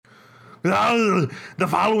The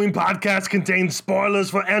following podcast contains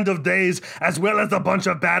spoilers for End of Days, as well as a bunch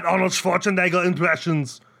of bad Arnold Schwarzenegger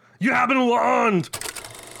impressions. You have been warned!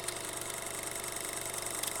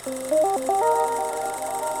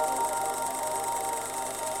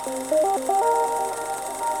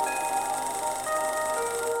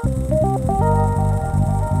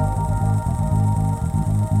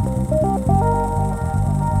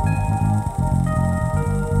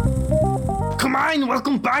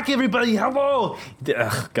 Welcome back, everybody. Hello.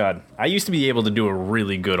 Ugh, God, I used to be able to do a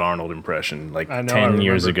really good Arnold impression like 10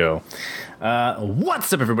 years ago.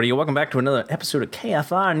 What's up, everybody? Welcome back to another episode of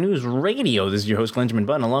KFR News Radio. This is your host, Benjamin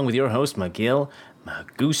Button, along with your host, Miguel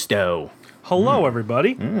Magusto. Hello,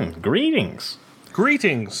 everybody. Greetings.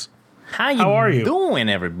 Greetings. How are you doing,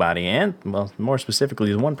 everybody? And, well, more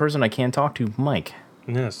specifically, the one person I can't talk to, Mike.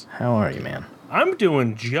 Yes. How are you, man? I'm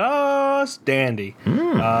doing just dandy.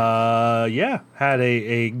 Yeah, had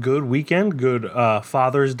a good weekend, good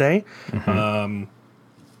Father's Day,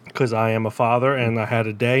 because I am a father and I had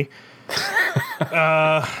a day.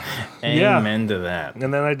 Amen to that.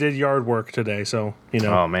 And then I did yard work today, so, you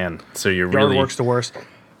know. Oh, man. So you're yard work's the worst.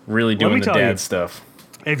 Really doing the dad stuff.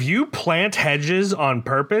 If you plant hedges on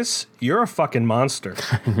purpose, you're a fucking monster.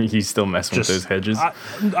 You still messing with those hedges?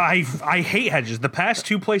 I hate hedges. The past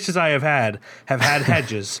two places I have had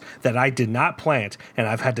hedges that I did not plant, and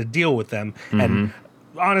I've had to deal with them. And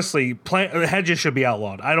honestly, hedges should be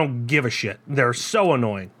outlawed. I don't give a shit. They're so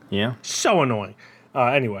annoying. Yeah? So annoying.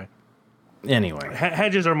 Anyway.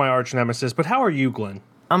 Hedges are my arch nemesis, but how are you, Glenn?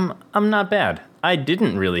 I'm not bad. I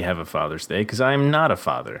didn't really have a Father's Day because I am not a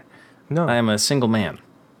father. No. I am a single man.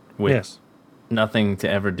 With nothing to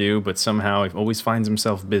ever do, but somehow he always finds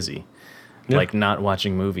himself busy. Yeah. Like not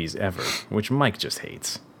watching movies ever, which Mike just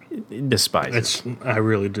hates. Despises. I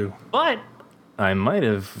really do. But I might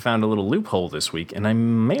have found a little loophole this week, and I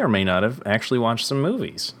may or may not have actually watched some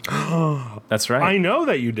movies. That's right. I know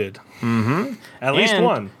that you did. Mm-hmm. At least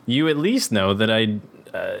one. You at least know that I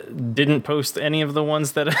didn't post any of the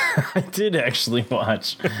ones that I did actually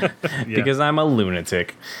watch because I'm a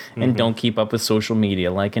lunatic and don't keep up with social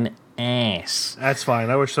media like an ass. That's fine.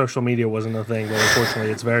 I wish social media wasn't a thing, but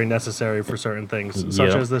unfortunately it's very necessary for certain things,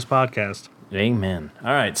 such as this podcast. Amen.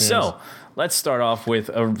 All right, so let's start off with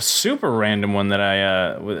a super random one that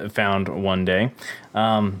I found one day.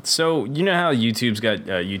 So you know how YouTube's got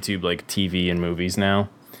YouTube like TV and movies now?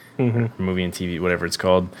 Movie and TV, whatever it's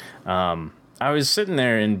called. I was sitting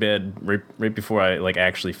there in bed right before I like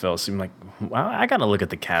actually fell asleep. I'm like, wow, I gotta look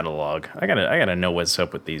at the catalog. I gotta know what's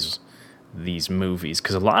up with these movies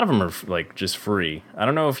because a lot of them are like just free. I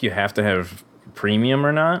don't know if you have to have premium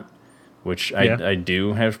or not, which I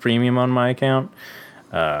do have premium on my account.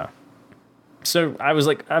 So I was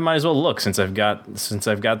like, I might as well look since I've got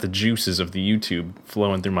the juices of the YouTube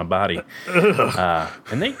flowing through my body,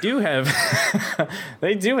 and they do have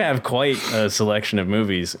quite a selection of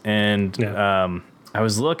movies. And I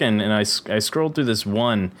was looking and I scrolled through this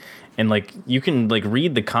one, and like you can like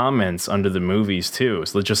read the comments under the movies too.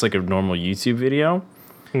 So it's just like a normal YouTube video.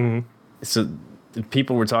 So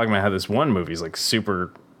people were talking about how this one movie is like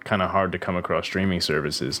super kind of hard to come across streaming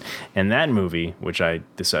services, and that movie, which I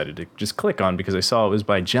decided to just click on because I saw it was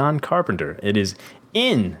by John Carpenter. It is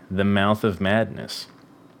In the Mouth of Madness.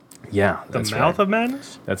 Yeah, that's The Mouth of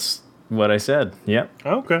Madness? That's what I said. Yep.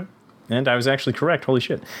 Okay. And I was actually correct. Holy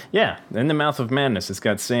shit. Yeah, In the Mouth of Madness. It's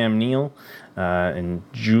got Sam Neill and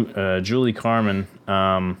Julie Carmen.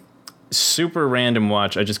 Super random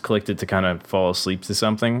watch. I just clicked it to kind of fall asleep to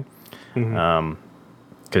something.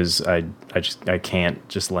 Because I can't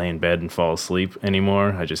just lay in bed and fall asleep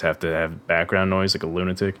anymore. I just have to have background noise like a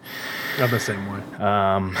lunatic. I'm the same way.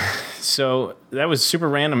 So that was super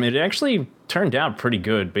random. It actually turned out pretty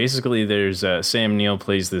good. Basically, there's Sam Neill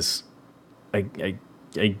plays this. I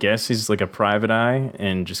guess he's like a private eye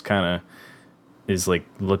and just kind of is like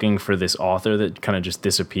looking for this author that kind of just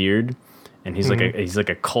disappeared, and he's like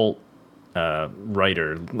a cult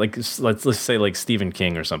writer, like let's say like Stephen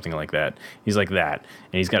King or something like that. He's like that,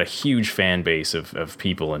 and he's got a huge fan base of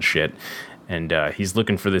people and shit, and he's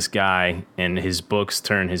looking for this guy, and his books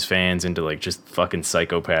turn his fans into like just fucking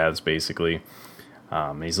psychopaths basically.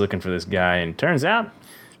 He's looking for this guy, and turns out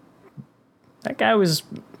that guy was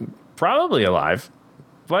probably alive,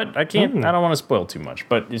 but I don't want to spoil too much,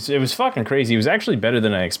 but it was fucking crazy. It was actually better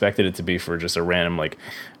than I expected it to be for just a random, like,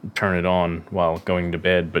 turn it on while going to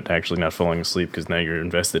bed, but actually not falling asleep because now you're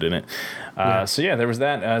invested in it. So yeah, there was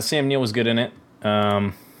that. Sam Neill was good in it.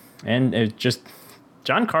 And it just,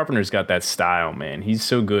 John Carpenter's got that style, man. He's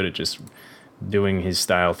so good at just doing his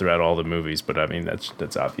style throughout all the movies, but I mean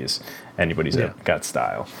that's obvious. Anybody's got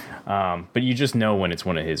style, but you just know when it's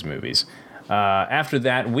one of his movies. After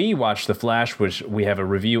that, we watched The Flash, which we have a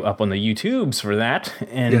review up on the YouTubes for that.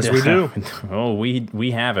 And, yes, we do. Oh,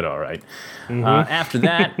 we have it all right. After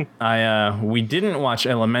that, we didn't watch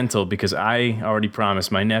Elemental because I already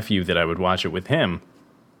promised my nephew that I would watch it with him.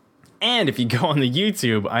 And if you go on the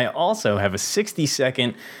YouTube, I also have a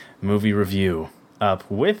 60-second movie review up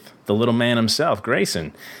with the little man himself,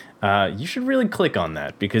 Grayson. You should really click on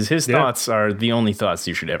that because his thoughts are the only thoughts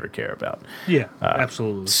you should ever care about. Yeah,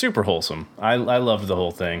 absolutely. Super wholesome. I loved the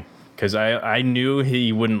whole thing because I knew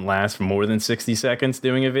he wouldn't last for more than 60 seconds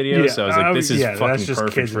doing a video. So I was like, this is fucking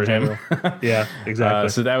perfect for him. Yeah, exactly.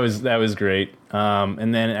 So that was great.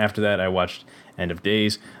 And then after that, I watched End of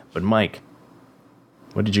Days. But Mike,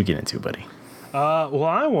 what did you get into, buddy? Well,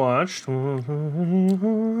 I watched 8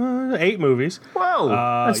 movies. Whoa,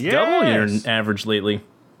 that's double your average lately.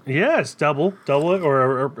 Yes, double it,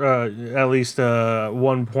 or at least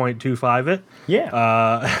 1.25 it.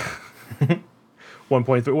 Yeah.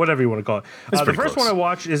 1.3, whatever you want to call it. The first close. one I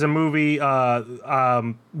watched is a movie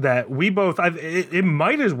that we both. It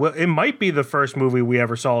might be the first movie we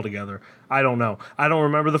ever saw together. I don't know. I don't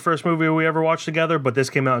remember the first movie we ever watched together, but this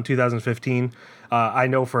came out in 2015. I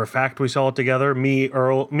know for a fact we saw it together. Me and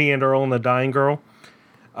Earl and the Dying Girl.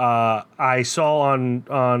 I saw on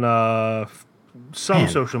some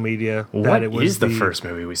social media that it was the first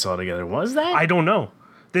movie we saw together. Was that? I don't know.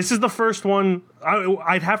 This is the first one.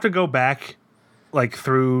 I'd have to go back like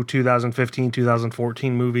through 2015,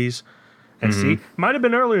 2014 movies and see. Might have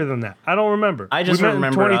been earlier than that. I don't remember. I just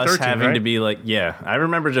remember us having right? to be like, I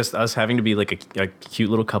remember just us having to be like a cute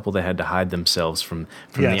little couple that had to hide themselves from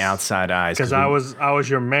the outside eyes. Because I was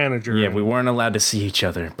your manager. Yeah, we weren't allowed to see each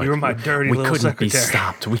other. But you were my dirty we little couldn't secretary. be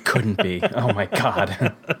stopped. We couldn't be. Oh my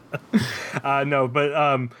God. No,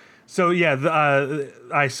 but so yeah,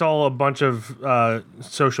 I saw a bunch of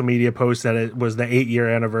social media posts that it was the 8-year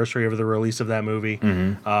anniversary of the release of that movie,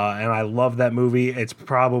 and I love that movie. It's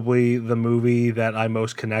probably the movie that I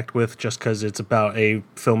most connect with, just because it's about a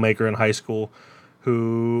filmmaker in high school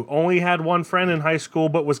who only had one friend in high school,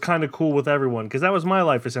 but was kind of cool with everyone, because that was my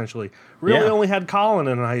life essentially. Really, only had Colin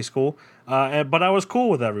in high school, but I was cool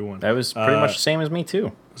with everyone. That was pretty much the same as me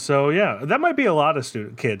too. So yeah, that might be a lot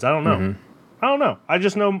of kids. I don't know. I don't know. I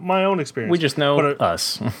just know my own experience. We just know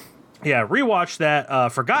us. Yeah, rewatched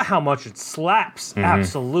that. Forgot how much it slaps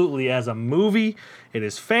absolutely as a movie. It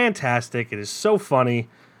is fantastic. It is so funny.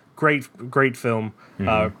 Great film.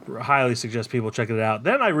 Highly suggest people check it out.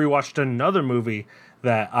 Then I rewatched another movie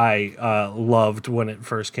that I loved when it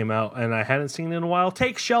first came out, and I hadn't seen it in a while.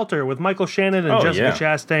 Take Shelter with Michael Shannon and Jessica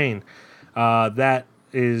Chastain. That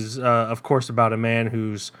is, of course, about a man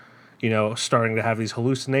who's starting to have these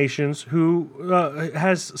hallucinations, who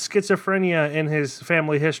has schizophrenia in his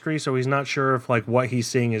family history, so he's not sure if what he's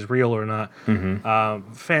seeing is real or not.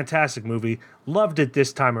 Fantastic movie. Loved it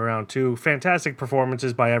this time around too. Fantastic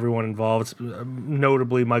performances by everyone involved,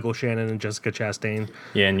 notably Michael Shannon and Jessica Chastain.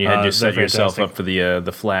 Yeah, and you had to set yourself up for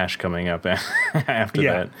the Flash coming up after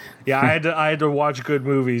that. Yeah, I had to watch good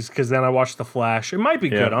movies because then I watched The Flash. It might be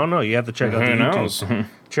good. I don't know. You have to check out the YouTube.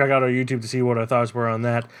 Check out our YouTube to see what our thoughts were on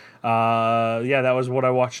that. That was what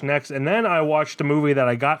I watched next, and then I watched a movie that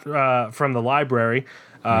I got from the library.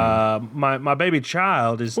 My baby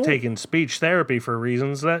child is taking speech therapy for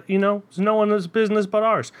reasons that is no one's business but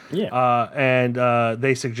ours. And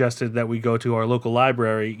they suggested that we go to our local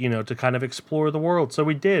library, to kind of explore the world. So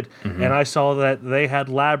we did, and I saw that they had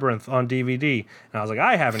Labyrinth on DVD, and I was like,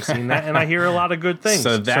 I haven't seen that, and I hear a lot of good things.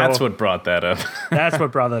 So that's what brought that up. That's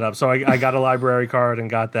what brought that up. So I got a library card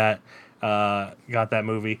and got that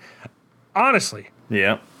movie. Honestly,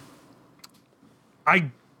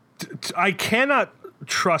 I cannot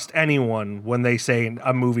trust anyone when they say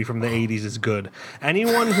a movie from the 80s is good.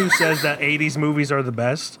 Anyone who says that 80s movies are the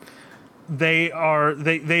best, they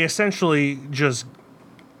essentially just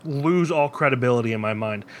lose all credibility in my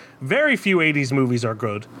mind. Very few 80s movies are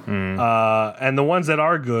good. And the ones that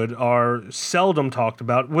are good are seldom talked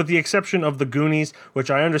about, with the exception of The Goonies, which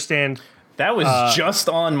I understand. That was just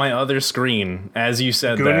on my other screen as you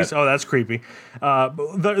said Goonies? that. Oh, that's creepy.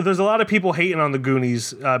 There's a lot of people hating on the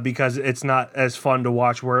Goonies because it's not as fun to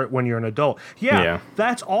watch when you're an adult. Yeah.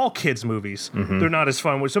 That's all kids' movies. They're not as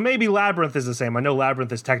fun. So maybe Labyrinth is the same. I know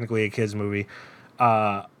Labyrinth is technically a kids' movie.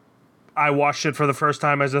 I watched it for the first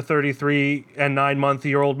time as a 33 and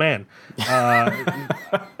 9-month-old man.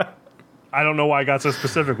 I don't know why I got so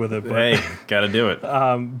specific with it. But, hey, gotta do it.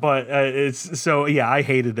 But it's so, yeah, I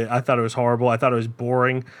hated it. I thought it was horrible. I thought it was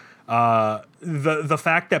boring. The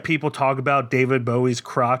fact that people talk about David Bowie's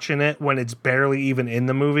crotch in it when it's barely even in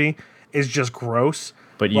the movie is just gross.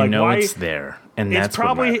 But you know it's there, and that's it's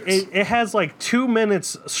probably what matters. it has like 2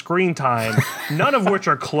 minutes screen time, none of which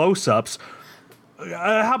are close-ups.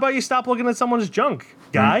 How about you stop looking at someone's junk,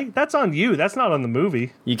 guy? That's on you. That's not on the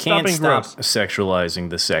movie. You can't being stop gross.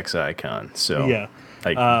 sexualizing the sex icon. So Yeah.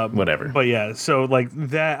 like whatever. But yeah, so like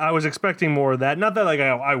that, I was expecting more of that. Not that like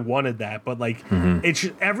I wanted that, but like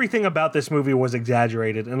everything about this movie was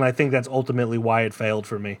exaggerated, and I think that's ultimately why it failed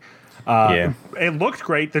for me. Yeah. It looked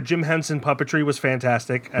great. The Jim Henson puppetry was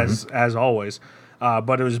fantastic as always,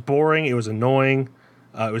 but it was boring. It was annoying.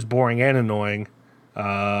 It was boring and annoying.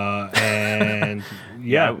 And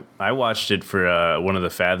yeah, I watched it for one of the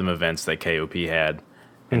Fathom events that KOP had,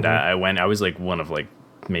 and I went. I was like one of like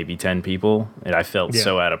maybe 10 people, and I felt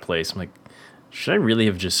so out of place. I'm like, should I really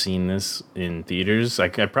have just seen this in theaters? I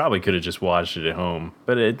probably could have just watched it at home,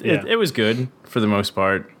 but it was good for the most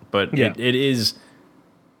part. But it is.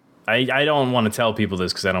 I don't want to tell people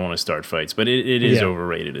this because I don't want to start fights, but it is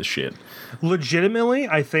overrated as shit. Legitimately,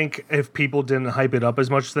 I think if people didn't hype it up as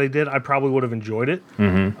much as they did, I probably would have enjoyed it.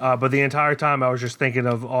 But the entire time, I was just thinking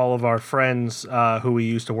of all of our friends who we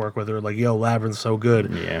used to work with. Who were like, "Yo, Labyrinth's so good."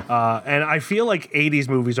 Yeah. And I feel like '80s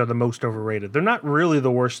movies are the most overrated. They're not really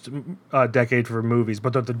the worst decade for movies,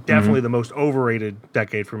 but they're definitely the most overrated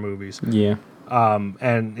decade for movies. Yeah.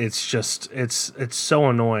 And it's just it's so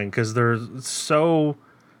annoying because they're so.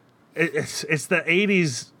 It's the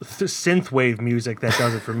 80s synthwave music that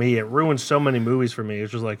does it for me. It ruins so many movies for me.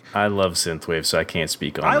 It's just like I love synthwave, so I can't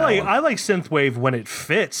speak on that one. I like synthwave when it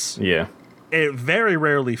fits. Yeah. It very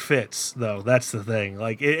rarely fits, though. That's the thing.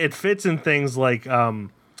 Like it fits in things like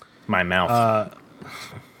My mouth.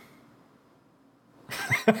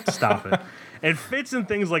 stop it. It fits in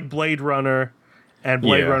things like Blade Runner and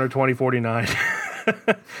Blade Runner 2049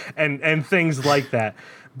 and things like that.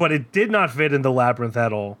 But it did not fit in the Labyrinth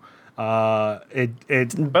at all.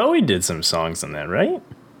 Bowie did some songs on that, right?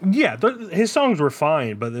 Yeah, his songs were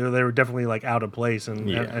fine, but they were definitely like out of place and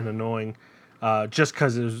annoying, just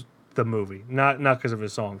because it was the movie, not because of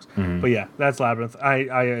his songs. But yeah, that's Labyrinth.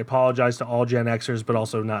 I apologize to all Gen Xers, but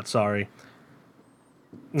also not sorry.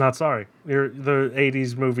 Not sorry. The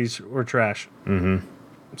 '80s movies were trash.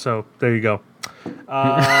 So there you go.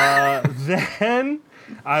 Then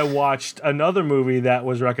I watched another movie that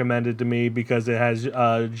was recommended to me because it has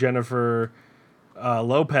Jennifer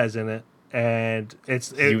Lopez in it, and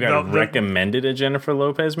You got recommended a Jennifer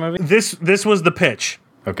Lopez movie? This was the pitch.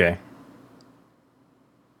 Okay.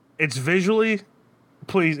 It's visually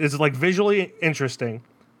interesting.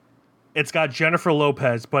 It's got Jennifer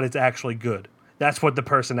Lopez, but it's actually good. That's what the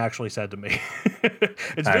person actually said to me.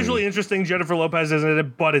 It's visually interesting. Jennifer Lopez is in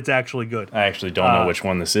it, but it's actually good. I actually don't know which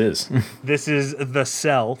one this is. This is The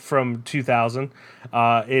Cell from 2000.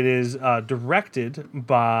 It is directed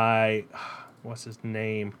by what's his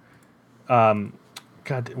name? I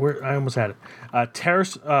almost had it.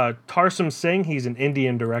 Tarsum Singh. He's an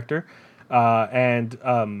Indian director,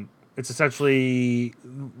 and it's essentially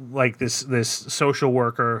like this social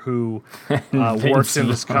worker who works in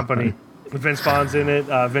this company. Vince Vaughn's in it.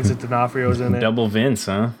 Vincent D'Onofrio's in it. Double Vince,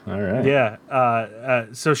 huh? All right. Yeah.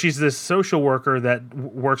 So she's this social worker that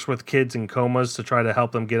works with kids in comas to try to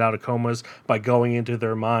help them get out of comas by going into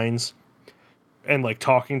their minds and like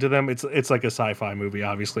talking to them. It's like a sci-fi movie,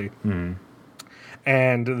 obviously.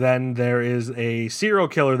 And then there is a serial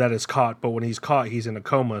killer that is caught, but when he's caught, he's in a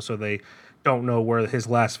coma, so they don't know where his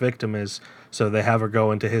last victim is. So they have her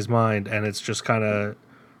go into his mind, and it's just kind of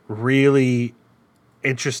really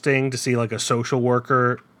interesting to see like a social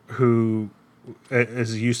worker who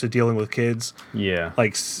is used to dealing with kids,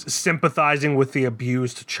 like sympathizing with the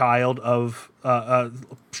abused child of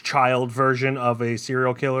child version of a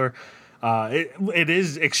serial killer. It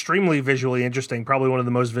is extremely visually interesting, probably one of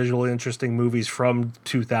the most visually interesting movies from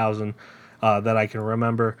 2000 that I can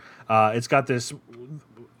remember. It's got this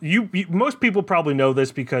most people probably know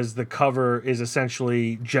this because the cover is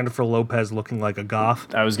essentially Jennifer Lopez looking like a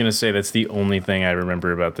goth. I was going to say that's the only thing I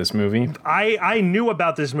remember about this movie. I knew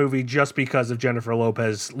about this movie just because of Jennifer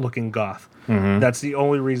Lopez looking goth. That's the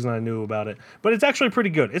only reason I knew about it. But it's actually pretty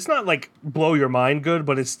good. It's not like blow your mind good,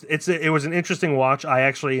 but it was an interesting watch. I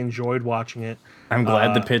actually enjoyed watching it. I'm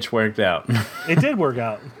glad the pitch worked out. It did work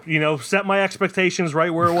out. Set my expectations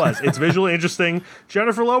right where it was. It's visually interesting.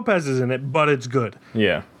 Jennifer Lopez is in it, but it's good.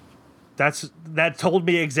 Yeah. That told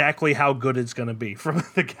me exactly how good it's going to be from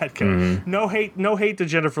the get-go. No hate to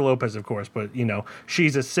Jennifer Lopez, of course, but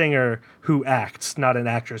she's a singer who acts, not an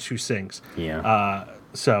actress who sings. Yeah.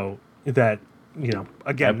 So that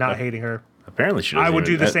again, not hating her. Apparently she doesn't. I would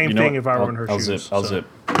even, do the same you know thing what? if I were in her I'll shoes. I'll so.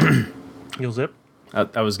 zip. You'll zip?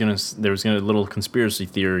 I was gonna. There was gonna a little conspiracy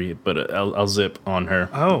theory, but I'll zip on her.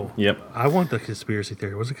 Oh. Yep. I want the conspiracy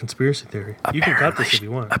theory. What's a conspiracy theory? You can cut this if you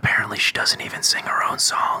want. Apparently, she doesn't even sing her own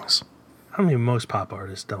songs. I mean, most pop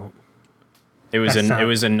artists don't. It was That's not- it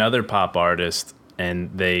was another pop artist, and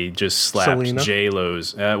they just slapped Selena? J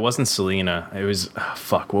Lo's. It wasn't Selena. It was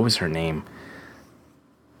fuck. What was her name?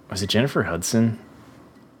 Was it Jennifer Hudson?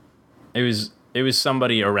 It was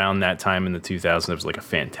somebody around that time in the 2000s. That was like a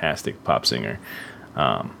fantastic pop singer.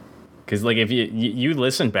 Because like if you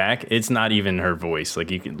listen back, it's not even her voice.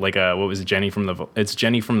 Like you can what was it? It's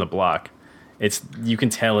Jenny from the Block. You can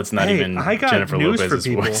tell it's not even I got Jennifer news Lopez's for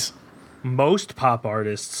people. voice. Most pop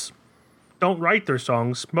artists don't write their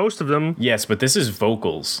songs. Most of them. Yes, but this is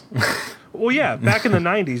vocals. Well, yeah, back in the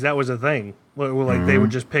 '90s, that was a thing. Where, like they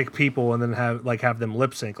would just pick people and then have them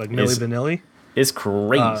lip sync, like Milli Vanilli. It's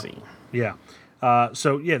crazy. Yeah.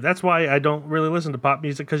 So yeah, that's why I don't really listen to pop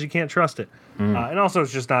music because you can't trust it, and also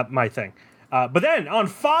it's just not my thing. But then on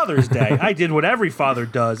Father's Day, I did what every father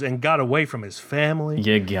does and got away from his family.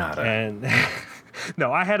 You gotta. And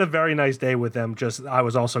no, I had a very nice day with them. Just I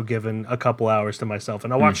was also given a couple hours to myself,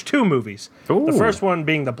 and I watched two movies. Ooh. The first one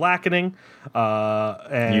being The Blackening.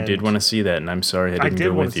 And You did want to see that, and I'm sorry I I didn't did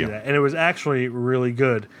go want with to see you. that, and it was actually really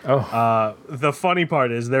good. Oh, The funny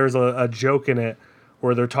part is there's a joke in it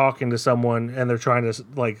where they're talking to someone and they're trying to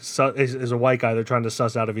is a white guy. They're trying to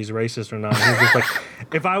suss out if he's racist or not. And he's just like,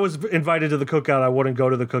 if I was invited to the cookout, I wouldn't go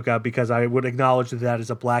to the cookout because I would acknowledge that is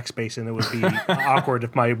a black space and it would be awkward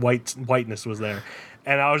if my whiteness was there.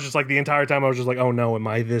 And I was just like the entire time I was just like, oh no, am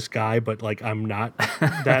I this guy? But like I'm not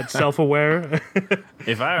that self-aware.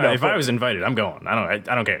 if I was invited, I'm going. I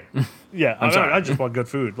don't care. Yeah, I'm sorry. I just want good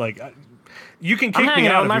food. Like, you can kick me hanging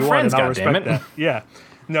out out with if my you friends, want, and I'll goddammit. respect that. Yeah,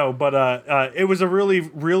 no, but it was a really,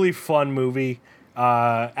 really fun movie.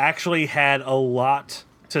 Actually, had a lot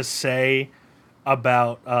to say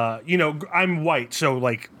about. I'm white, so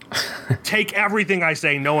like, take everything I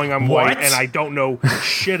say, knowing I'm What? white, and I don't know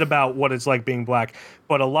shit about what it's like being black.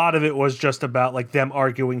 But a lot of it was just about like them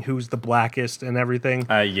arguing who's the blackest and everything.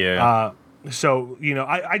 Yeah. So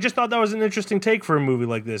I just thought that was an interesting take for a movie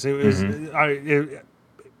like this. It was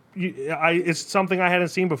it's something I hadn't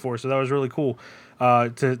seen before, so that was really cool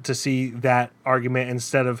to see that argument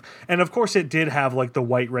instead of, and of course it did have like the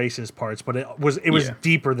white racist parts, but it was Yeah.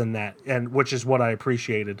 deeper than that, and which is what I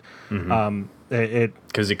appreciated.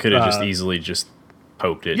 Because it could have just easily just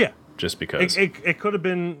poked it. Yeah. Just because. It could have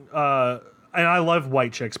been, and I love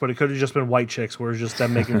white chicks, but it could have just been white chicks where it's just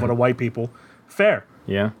them making fun of white people. Fair.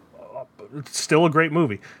 yeah. It's still a great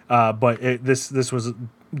movie, but this was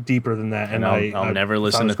deeper than that, and I'll never thought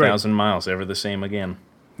listen it to was great. 1,000 Miles ever the same again.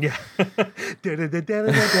 Yeah.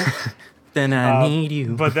 Then I need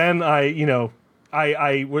you. But then I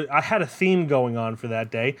had a theme going on for that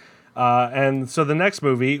day, and so the next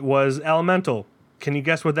movie was Elemental. Can you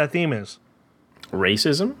guess what that theme is?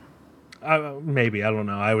 Racism? Maybe, I don't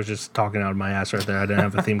know. I was just talking out of my ass right there. I didn't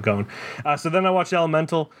have a theme going. So then I watched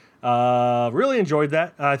Elemental. Really enjoyed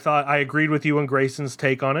that. I thought I agreed with you and Grayson's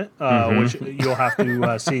take on it, which you'll have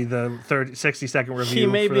to see the 60-second review. He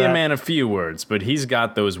may for be that. a man of few words, but he's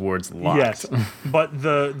got those words locked. Yes, but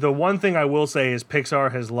the one thing I will say is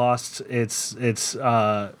Pixar has lost its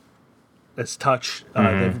touch.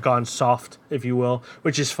 They've gone soft, if you will,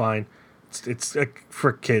 which is fine. It's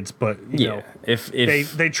for kids, but you know, If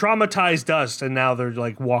they traumatized us, and now they're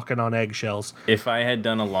like walking on eggshells. if I had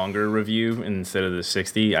done a longer review instead of the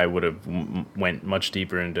 60, I would have went much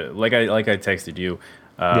deeper into like I texted you.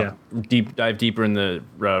 Dive deeper in the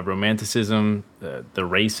romanticism, the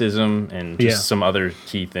racism, and just some other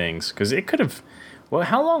key things. Because it could have. Well,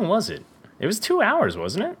 how long was it? It was 2 hours,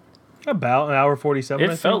 wasn't it? About an hour 47.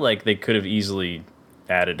 It felt like they could have easily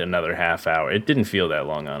added another half hour. It didn't feel that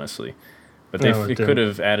long, honestly. But they No, it could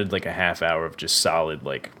have added like a half hour of just solid,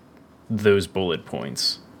 like, those bullet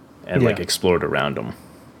points and, like, explored around them.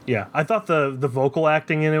 Yeah, I thought the vocal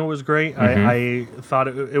acting in it was great. I thought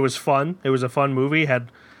it was fun. It was a fun movie.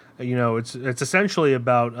 Had, it's essentially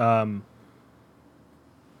about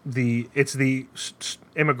the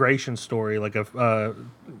immigration story. Like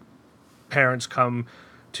parents come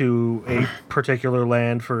to a particular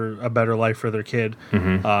land for a better life for their kid,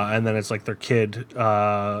 and then it's like their kid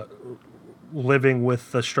living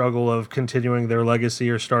with the struggle of continuing their legacy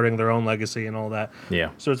or starting their own legacy and all that. Yeah.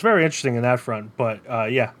 So it's very interesting in that front. But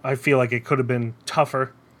I feel like it could have been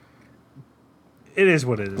tougher. It is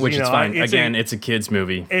what it is. Which is fine. It's a kid's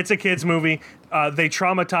movie. It's a kid's movie. They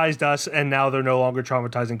traumatized us, and now they're no longer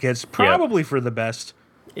traumatizing kids. Probably for the best.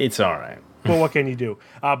 It's all right. But what can you do?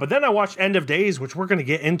 But then I watched End of Days, which we're going to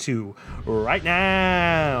get into right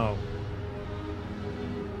now.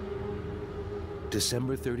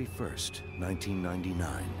 December 31st,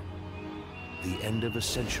 1999. The end of a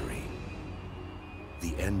century.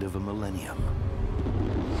 The end of a millennium.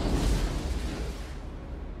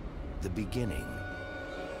 The beginning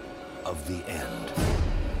of the end.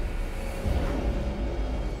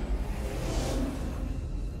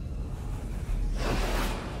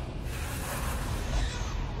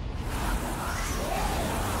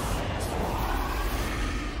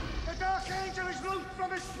 The Dark Angel is loose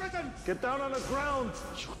from his prison! Get down on the ground!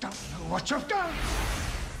 You don't know what you've done!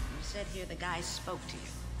 You said here the guy spoke to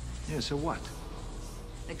you. Yeah, so what?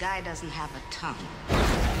 The guy doesn't have a tongue.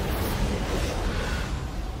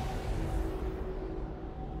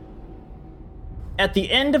 At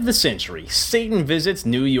the end of the century, Satan visits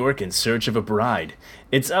New York in search of a bride.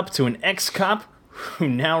 It's up to an ex-cop who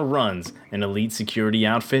now runs an elite security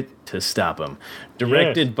outfit to stop him.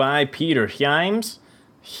 Directed by Peter Hyams.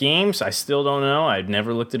 Hyams, I still don't know. I've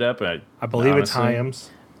never looked it up. I believe it's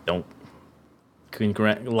Hyams. Don't.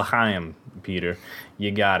 L'Chaim, Peter.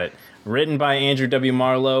 You got it. Written by Andrew W.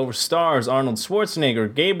 Marlowe. Stars Arnold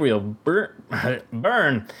Schwarzenegger, Gabriel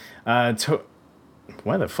Byrne.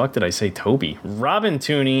 Why the fuck did I say Toby? Robin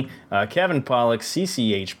Tooney, Kevin Pollak,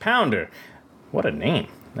 CCH Pounder. What a name.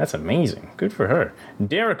 That's amazing. Good for her.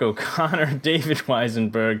 Derek O'Connor, David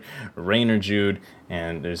Weisenberg, Rainer Jude,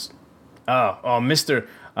 and there's Mr.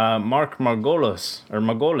 Mark Margolis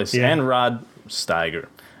and Rod Steiger.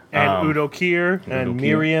 And Udo Kier and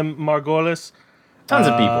Miriam Margolis. Tons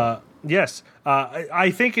of people. Yes. I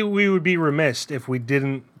think we would be remiss if we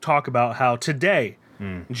didn't talk about how today,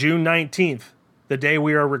 June 19th, the day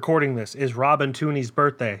we are recording this, is Robin Tooney's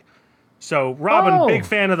birthday. So, Robin, big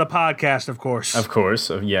fan of the podcast, of course. Of course,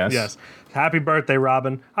 yes. Yes. Happy birthday,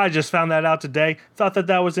 Robin. I just found that out today. Thought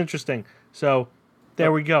that was interesting. So,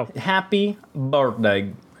 there we go. Happy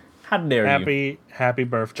birthday. How dare you? Happy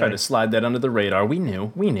birthday. Try to slide that under the radar. We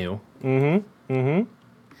knew.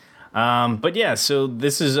 But yeah, so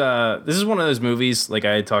this is one of those movies, like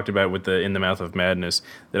I had talked about with the In the Mouth of Madness,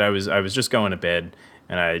 that I was just going to bed,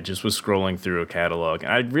 and I just was scrolling through a catalog,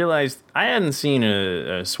 and I realized I hadn't seen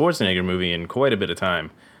a Schwarzenegger movie in quite a bit of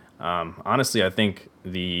time. Honestly, I think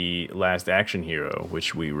the Last Action Hero,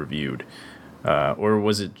 which we reviewed, or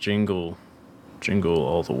was it Jingle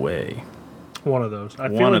All the Way? One of those. I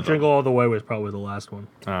feel like Jingle All the Way was probably the last one.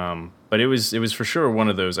 But it was for sure one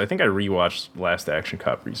of those. I think I rewatched Last Action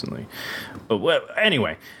Cop recently. But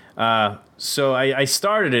anyway, so I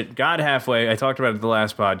started it, got halfway. I talked about it at the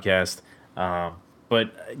last podcast.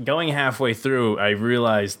 But going halfway through, I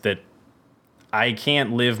realized that I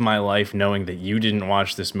can't live my life knowing that you didn't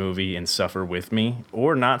watch this movie and suffer with me,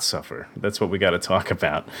 or not suffer. That's what we got to talk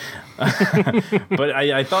about. But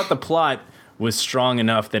I thought the plot was strong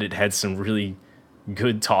enough that it had some really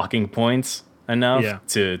good talking points enough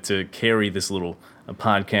to carry this little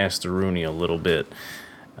podcast Rooney a little bit.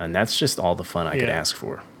 And that's just all the fun I could ask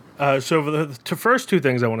for. So for the first two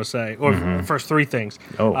things I want to say, or first three things,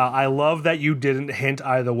 I love that you didn't hint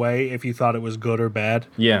either way if you thought it was good or bad.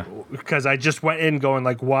 Yeah. Because I just went in going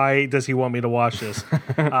like, why does he want me to watch this?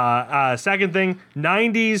 Second thing,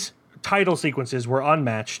 90s title sequences were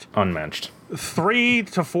unmatched. 3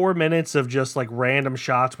 to 4 minutes of just like random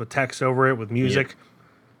shots with text over it with music.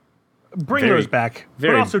 Yeah. Bring those back,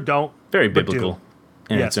 but also don't. Very biblical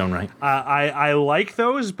in its own right. I like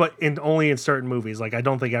those, but only in certain movies. Like I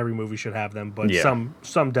don't think every movie should have them, but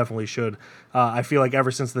some definitely should. I feel like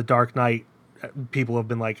ever since The Dark Knight, people have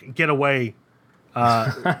been like, get away.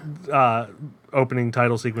 Opening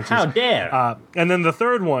title sequences. How dare! And then the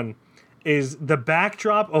third one is the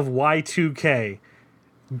backdrop of Y2K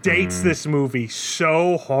dates this movie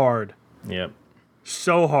so hard. Yep.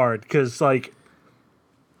 So hard, because like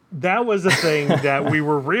that was the thing that we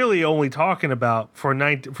were really only talking about for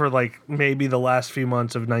like maybe the last few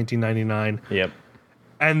months of 1999. Yep.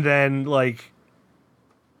 And then like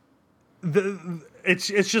it's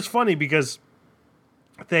just funny because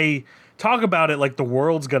they talk about it like the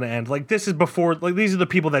world's gonna end. Like this is before, like these are the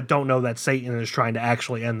people that don't know that Satan is trying to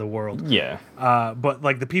actually end the world. Yeah. But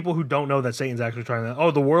like the people who don't know that Satan's actually trying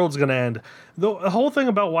to, the world's gonna end. The whole thing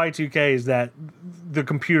about Y2K is that the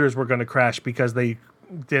computers were gonna crash because they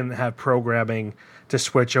didn't have programming to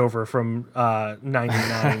switch over from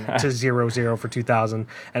 99 to 00 for 2000,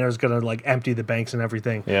 and it was gonna like empty the banks and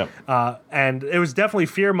everything. Yeah. And it was definitely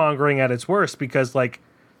fear mongering at its worst because like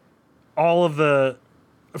all of the,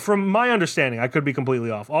 from my understanding, I could be completely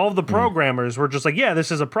off, all of the programmers were just like, yeah,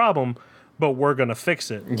 this is a problem, but we're gonna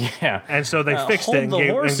fix it. Yeah. And so they fixed hold it. And the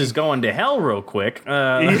gave, horse and, is going to hell real quick.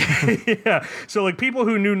 yeah. So like people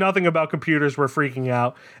who knew nothing about computers were freaking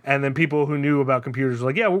out, and then people who knew about computers were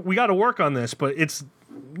like, "Yeah, we got to work on this, but it's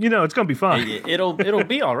it's gonna be fine." It'll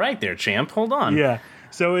be all right there, champ. Hold on. Yeah.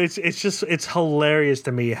 So it's hilarious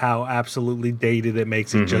to me how absolutely dated it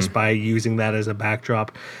makes it just by using that as a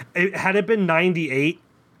backdrop. Had it been 98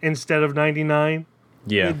 instead of 99,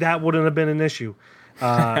 Yeah. that wouldn't have been an issue.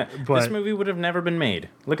 But This movie would have never been made.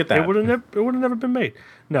 Look at that. it would have never been made.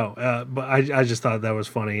 No, but I just thought that was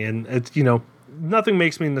funny, and it's nothing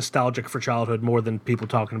makes me nostalgic for childhood more than people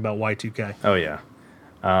talking about Y2K. Oh yeah.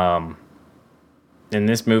 And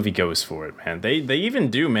this movie goes for it, man. They even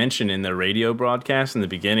do mention in the radio broadcast in the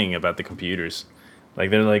beginning about the computers. Like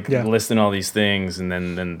they're listing all these things, and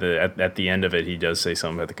then at the end of it, he does say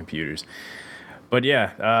something about the computers. But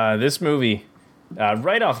yeah, this movie,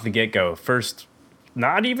 right off the get-go, first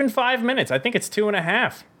not even 5 minutes, I think it's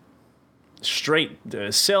 2.5, straight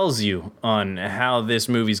sells you on how this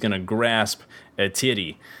movie's gonna grasp a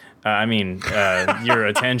titty. Your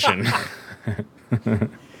attention.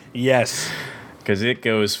 Yes. Because it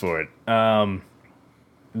goes for it.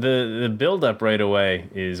 The build up right away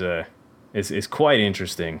is quite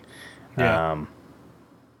interesting. Yeah.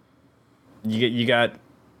 You got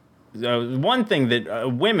one thing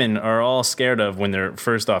that women are all scared of when they're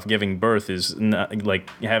first off giving birth is like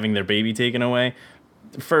having their baby taken away.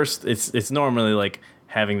 First, it's normally like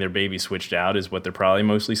having their baby switched out is what they're probably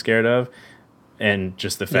mostly scared of. And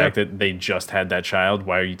just the fact that they just had that child,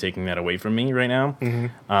 why are you taking that away from me right now?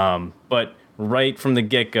 Mm-hmm. But right from the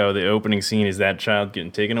get-go, the opening scene is that child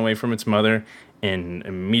getting taken away from its mother and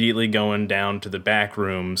immediately going down to the back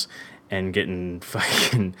rooms and getting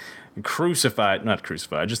fucking crucified. Not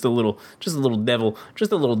crucified, just a little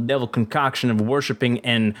devil concoction of worshiping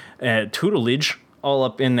and tutelage all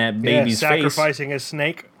up in that baby's sacrificing a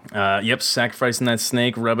snake. Yep, sacrificing that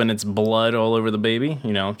snake, rubbing its blood all over the baby.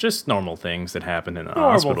 Just normal things that happen in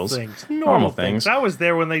hospitals. Normal things. I was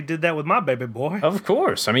there when they did that with my baby boy. Of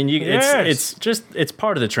course. I mean, it's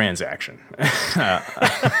part of the transaction.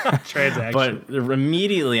 Transaction. But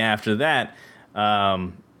immediately after that,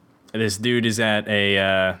 this dude is at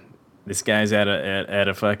this guy's at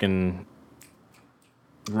a fucking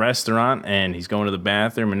restaurant, and he's going to the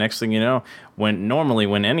bathroom, and next thing you know, when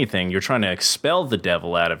anything, you're trying to expel the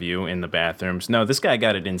devil out of you in the bathrooms. No, this guy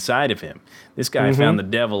got it inside of him. This guy found the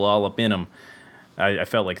devil all up in him. I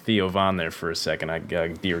felt like Theo Von there for a second.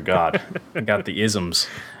 Dear God, I got the isms.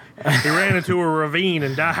 He ran into a ravine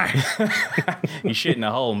and died. He shit in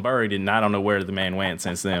a hole and buried it, and I don't know where the man went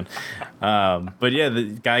since then. But yeah, the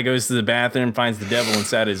guy goes to the bathroom, finds the devil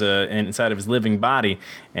inside of his living body,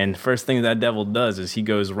 and the first thing that devil does is he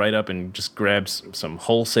goes right up and just grabs some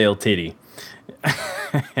wholesale titty.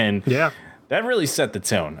 And that really set the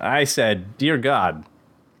tone. I said, "Dear God,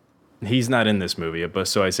 he's not in this movie." But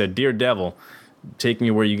so I said, "Dear devil, take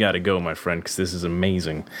me where you got to go, my friend, because this is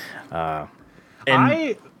amazing."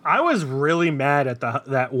 I was really mad at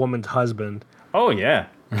that woman's husband. Oh yeah,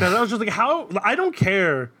 because I was just like, how? I don't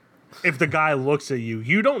care if the guy looks at you.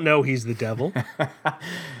 You don't know he's the devil.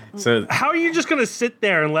 So how are you just gonna sit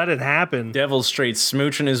there and let it happen? Devil's straight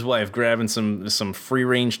smooching his wife, grabbing some free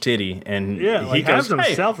range titty, and he goes,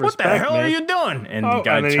 "Hey, what the hell are you doing?" And the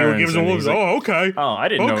guy turns gives him and he's like, "Oh, okay. Oh, I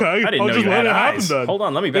didn't know. Okay, I didn't I'll know just you let had it happen eyes. then. Hold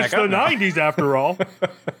on, let me back it's up. It's the '90s after all."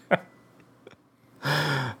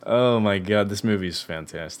 Oh my God, this movie is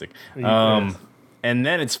fantastic. And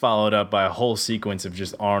then it's followed up by a whole sequence of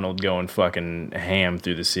just Arnold going fucking ham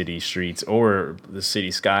through the city streets or the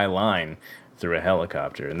city skyline through a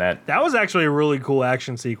helicopter, and that was actually a really cool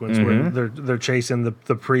action sequence where they're chasing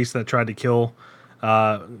the priest that tried to kill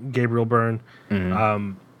Gabriel Byrne.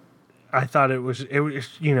 I thought it was it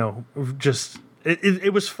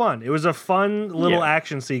was fun. It was a fun little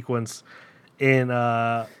action sequence in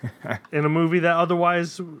a movie that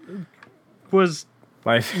otherwise was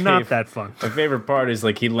not that fun. My favorite part is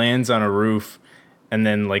like he lands on a roof, and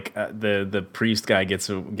then like the priest guy gets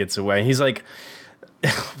away. He's like,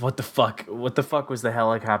 what the fuck was the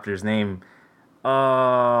helicopter's name?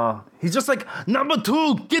 He's just like, "Number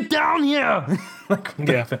 2, get down here!"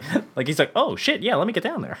 Like he's like, "Oh shit, yeah, let me get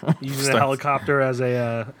down there." Using a helicopter as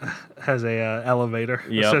a elevator.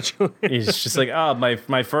 Yeah, essentially. He's just like, "Oh,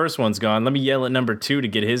 my first one's gone. Let me yell at number 2 to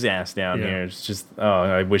get his ass down here." It's just,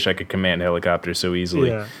 I wish I could command helicopters so easily.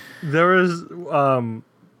 Yeah, there was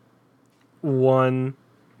one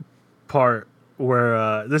part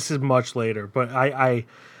where this is much later, but I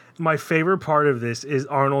my favorite part of this is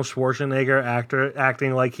Arnold Schwarzenegger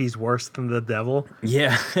acting like he's worse than the devil.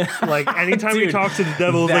 Yeah. Like anytime he Dude, talks to the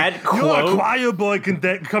devil, it's that like, quote- you're a choir boy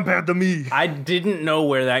compared to me. I didn't know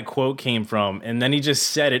where that quote came from, and then he just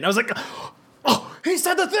said it, and I was like, oh, he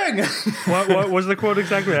said the thing. What was the quote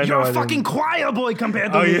exactly? I You're know a I fucking didn't. choir boy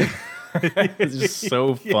compared to Oh me. yeah. It's just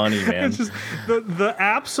so funny, man. It's just the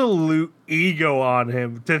absolute ego on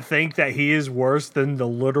him to think that he is worse than the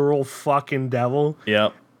literal fucking devil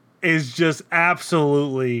Yep. is just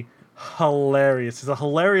absolutely hilarious. It's a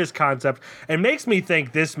hilarious concept. It makes me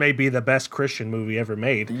think this may be the best Christian movie ever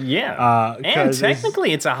made. Yeah. And 'cause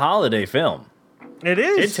technically, it's a holiday film. It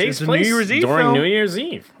is. It takes It's a place New Year's Eve during film. New Year's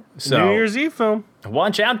Eve. So New Year's Eve film.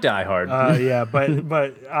 watch out, Die Hard. Yeah,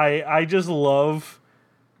 but I just love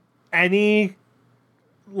any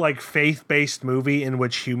like faith-based movie in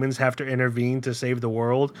which humans have to intervene to save the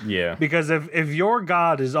world. Yeah. Because if your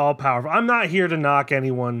God is all powerful, I'm not here to knock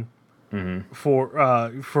anyone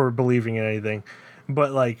for believing in anything,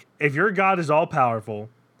 but like if your God is all powerful,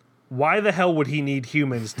 why the hell would he need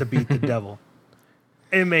humans to beat the devil?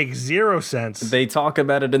 It makes zero sense. They talk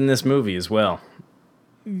about it in this movie as well.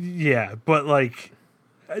 Yeah, but like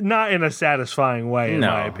not in a satisfying way, in No,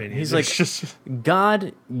 my opinion. he's It's like- just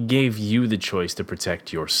God gave you the choice to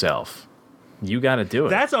protect yourself. You got to do it.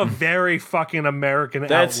 that's a very fucking American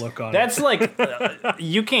outlook on that's it. like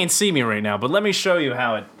you can't see me right now, but let me show you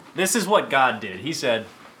how it. This is what God did. He said,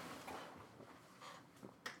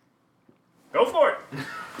 "Go for it."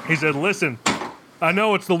 He said, "Listen, I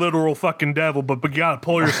know it's the literal fucking devil, but you gotta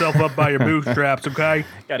pull yourself up by your bootstraps, okay?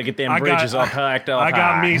 Got to get them bridges all packed up. I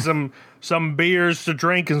got high. me some beers to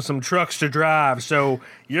drink and some trucks to drive, so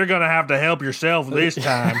you're gonna have to help yourself this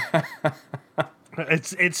time."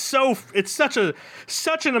 It's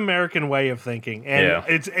such an American way of thinking, and Yeah.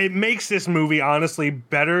 it makes this movie honestly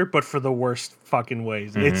better, but for the worst fucking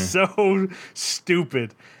ways. Mm-hmm. It's so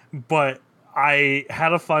stupid, but I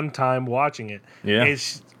had a fun time watching it. Yeah.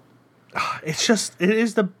 It's just it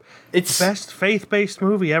is the It's best faith-based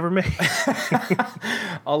movie ever made.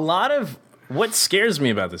 a lot of what scares me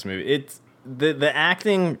about this movie. It's the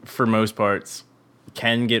acting for most parts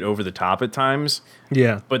can get over the top at times.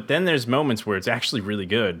 Yeah. But then there's moments where it's actually really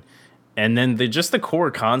good. And then just the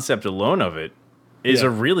core concept alone of it is Yeah. a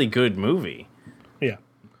really good movie. Yeah.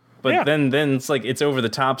 But Yeah. then it's like it's over the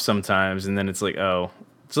top sometimes, and then it's like, oh.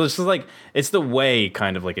 So it's just like it's the way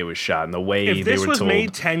kind of like it was shot and the way If they this were was told.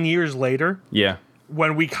 made 10 years later, Yeah.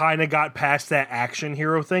 when we kind of got past that action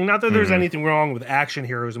hero thing, not that there's Mm-hmm. anything wrong with action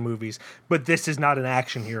heroes in movies, but this is not an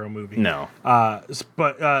action hero movie. No.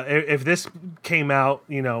 But if this came out,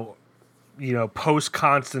 post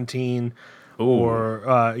Constantine,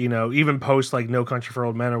 or even post like No Country for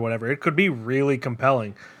Old Men or whatever, it could be really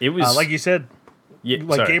compelling. It was like you said, yeah,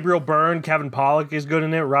 like sorry. Gabriel Byrne, Kevin Pollak is good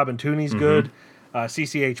in it, Robin Tooney's good,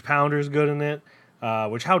 CCH Pounder's good in it.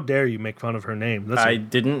 Which, how dare you make fun of her name? That's I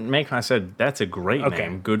didn't make. I said that's a great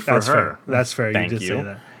name. Good for that's her. Fair. That's fair. Thank you did you. say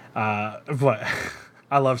that. But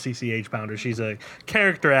I love CCH Pounder. She's a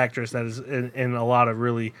character actress that is in a lot of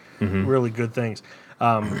really, really good things.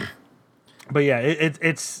 But yeah,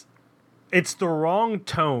 it's the wrong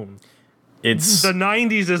tone. It's The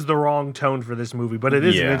 90s is the wrong tone for this movie, but it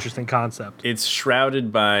is an Yeah. interesting concept. it's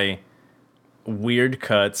shrouded by weird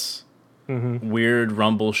cuts, weird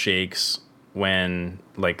rumble shakes. When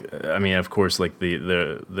of course, like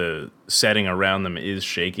the setting around them is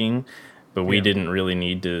shaking, but we didn't really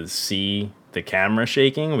need to see the camera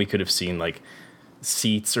shaking. We could have seen like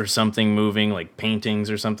seats or something moving, like paintings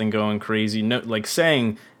or something going crazy. No, like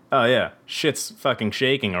saying, "Oh yeah, shit's fucking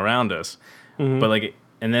shaking around us." But like,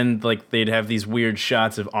 and then like they'd have these weird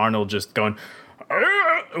shots of Arnold just going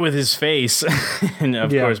 "Argh!" with his face, and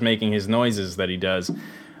of Yeah. course making his noises that he does.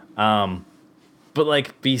 But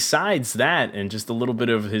like besides that, and just a little bit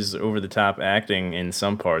of his over the top acting in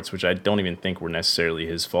some parts, which I don't even think were necessarily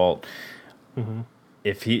his fault.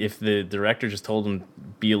 If the director just told him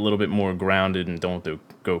be a little bit more grounded and don't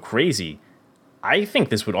go crazy, I think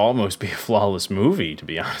this would almost be a flawless movie. To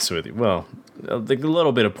be honest with you, well, a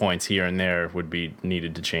little bit of points here and there would be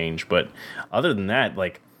needed to change, but other than that,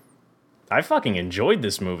 like I fucking enjoyed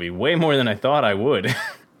this movie way more than I thought I would.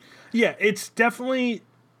 Yeah, it's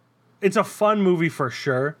a fun movie for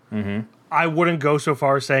sure. I wouldn't go so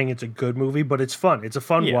far as saying it's a good movie, but it's fun. It's a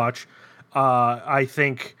fun Yeah. watch. I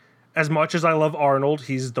think as much as I love Arnold,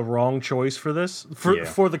 he's the wrong choice for this Yeah.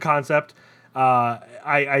 for the concept.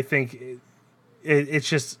 I think it's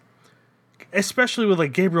just, especially with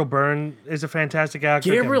like Gabriel Byrne is a fantastic actor.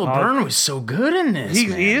 Gabriel Kevin Pollak- Byrne was so good in this. he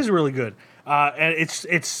man. is really good. And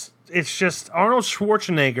it's just Arnold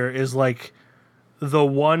Schwarzenegger is like the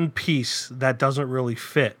one piece that doesn't really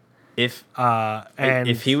fit If and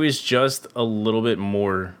if he was just a little bit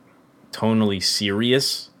more tonally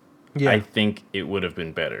serious, yeah, I think it would have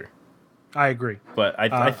been better. I agree. But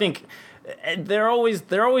I think they're always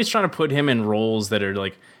trying to put him in roles that are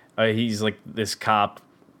like he's like this cop,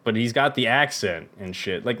 but he's got the accent and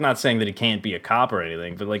shit. Like, not saying that he can't be a cop or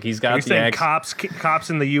anything, but like he's got You're the saying accent. cops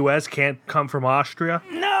in the U.S. can't come from Austria?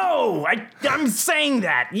 No, I'm saying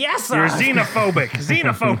that. Yes, You're xenophobic.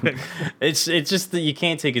 It's just that you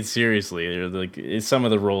can't take it seriously. Like, it's some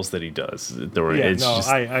of the roles that he does.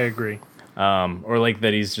 I agree. Or like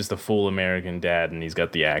that he's just a full American dad and he's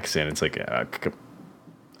got the accent. It's like,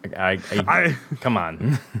 come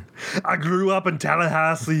on. I grew up in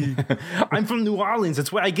Tallahassee. I'm from New Orleans.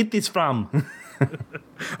 That's where I get this from.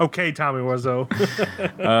 Okay, Tommy Wiseau.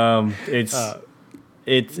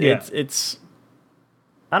 It's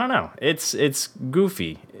I don't know. It's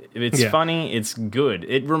goofy. It's funny. It's good.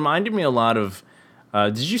 It reminded me a lot of.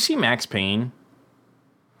 Did you see Max Payne?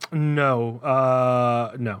 No.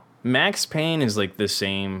 No. Max Payne is like the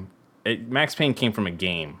same. Max Payne came from a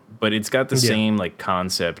game, but it's got the same like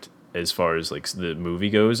concept as far as like the movie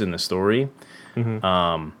goes and the story.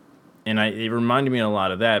 Mm-hmm. And it reminded me a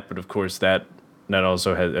lot of that. But of course, that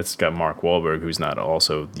also that's got Mark Wahlberg, who's not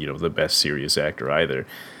also the best serious actor either.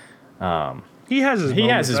 He has his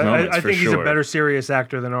moments. I think he's a sure. better serious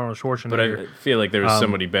actor than Arnold Schwarzenegger. But I feel like there was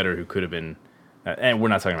somebody better who could have been, and we're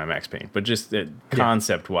not talking about Max Payne, but just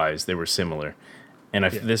concept-wise, they were similar. And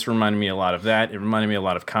this reminded me a lot of that. It reminded me a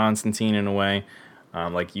lot of Constantine in a way.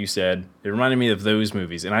 Like you said, it reminded me of those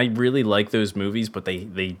movies. And I really like those movies, but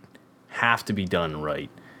they have to be done right.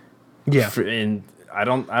 Yeah. And I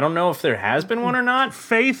don't know if there has been one or not.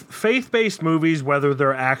 Faith-based movies, whether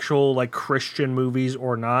they're actual like Christian movies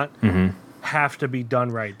or not, have to be done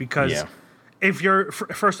right. Because if you're,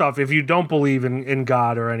 first off, if you don't believe in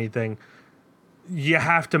God or anything, you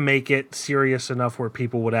have to make it serious enough where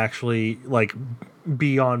people would actually like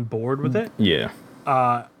be on board with it. Yeah.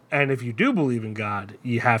 And if you do believe in God,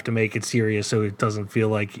 you have to make it serious so it doesn't feel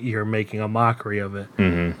like you're making a mockery of it.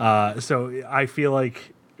 Mm-hmm. So I feel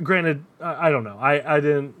like, granted, I don't know. I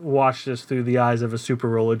didn't watch this through the eyes of a super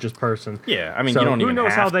religious person. Yeah, I mean, so you don't who even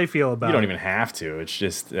knows have how they feel about it. You don't even have to. It's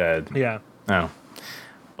just yeah. Oh.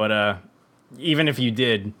 But even if you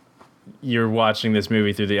did, you're watching this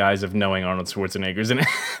movie through the eyes of knowing Arnold Schwarzenegger's in it.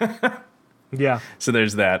 Yeah. So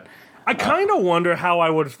there's that. I kind of wonder how I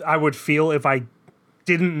would feel if I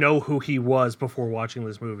didn't know who he was before watching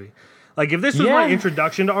this movie. Like, if this was my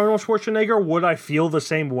introduction to Arnold Schwarzenegger, would I feel the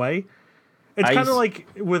same way? It's kind of like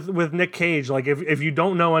with Nick Cage. Like, if you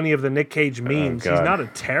don't know any of the Nick Cage memes, he's not a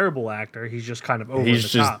terrible actor. He's just kind of over the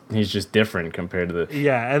top. He's just different compared to the...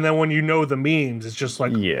 Yeah, and then when you know the memes, it's just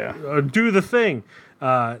like, do the thing.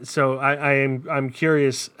 So I'm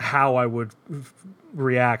curious how I would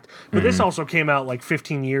react. But this also came out like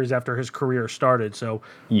 15 years after his career started, so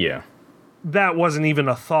that wasn't even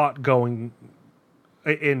a thought going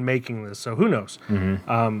in making this. So who knows?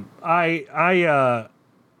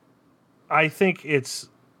 I think it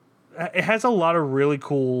has a lot of really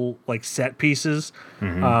cool like set pieces.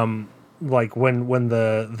 Like when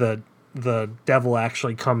the devil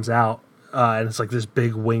actually comes out and it's like this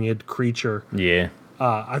big winged creature. Yeah.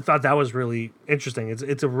 I thought that was really interesting.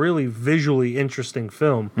 It's a really visually interesting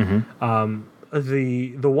film.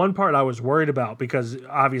 The one part I was worried about, because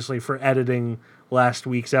obviously for editing last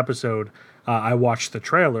week's episode, I watched the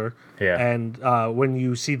trailer. Yeah. And when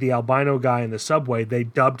you see the albino guy in the subway, they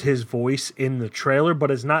dubbed his voice in the trailer, but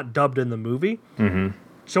it's not dubbed in the movie.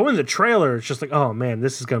 So in the trailer, it's just like, oh man,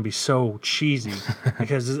 this is going to be so cheesy,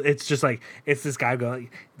 because it's just like, it's this guy going,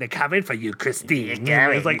 they're coming for you, Christine.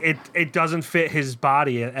 It's like, it doesn't fit his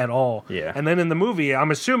body at all. Yeah. And then in the movie,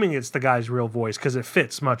 I'm assuming it's the guy's real voice because it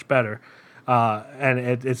fits much better. And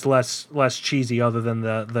it's less cheesy, other than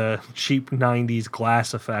the cheap 90s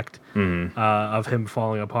glass effect of him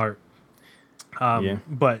falling apart.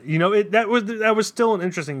 But, that was still an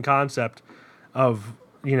interesting concept of,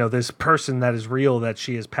 this person that is real that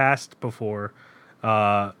she has passed before,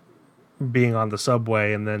 being on the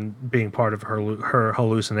subway and then being part of her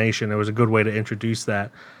hallucination. It was a good way to introduce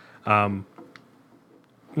that. I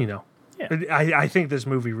think this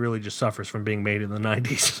movie really just suffers from being made in the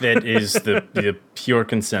 90s. That is the pure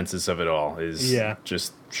consensus of it all, is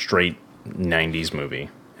just straight 90s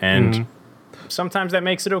movie. And sometimes that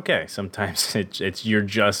makes it okay. Sometimes it's you're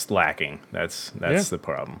just lacking. That's the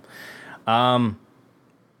problem.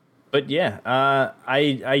 But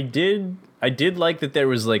I did like that there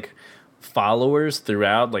was like followers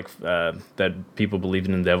throughout, like that people believed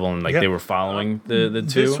in the devil and like they were following the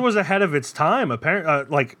two. This was ahead of its time,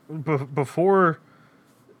 apparently. Before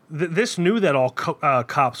this knew that all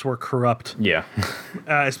cops were corrupt, Yeah.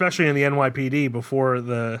 especially in the NYPD before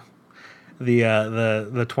the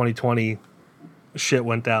 2020 shit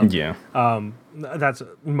went down. Yeah. That's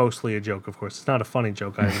mostly a joke, of course. It's not a funny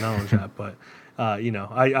joke. I acknowledge that, but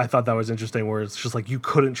I thought that was interesting. Where it's just like you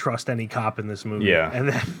couldn't trust any cop in this movie. Yeah. And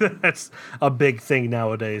that's a big thing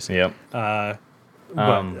nowadays. Yep. But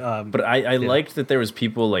I liked that there was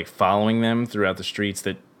people like following them throughout the streets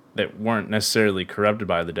that weren't necessarily corrupted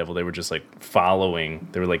by the devil. They were just like following.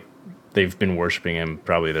 They were like they've been worshiping him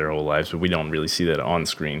probably their whole lives, but we don't really see that on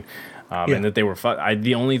screen. And that they were.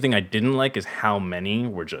 The only thing I didn't like is how many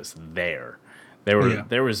were just there.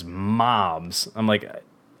 There was mobs. I'm like,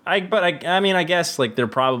 I mean, I guess like they're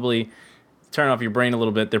probably turn off your brain a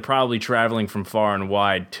little bit. They're probably traveling from far and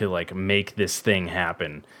wide to like make this thing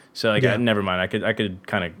happen. So like, never mind. I could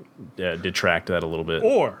kind of detract that a little bit.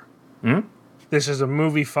 Or this is a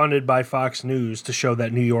movie funded by Fox News to show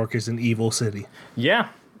that New York is an evil city. Yeah.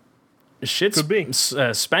 Shit's Could be.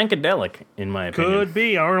 spankadelic, in my opinion. Could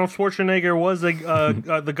be. Arnold Schwarzenegger was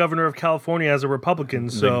the governor of California as a Republican,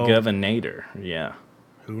 so... The governor, yeah.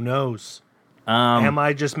 Who knows? Am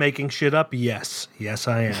I just making shit up? Yes. Yes,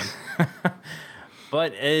 I am.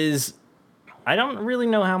 But I don't really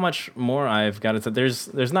know how much more I've got to say.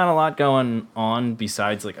 There's not a lot going on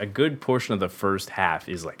besides, like, a good portion of the first half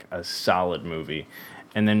is, like, a solid movie.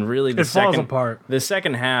 And then really It falls apart. The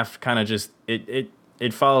second half kind of just...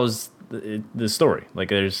 It follows... the story.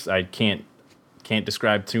 Like I can't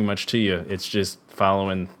describe too much to you. It's just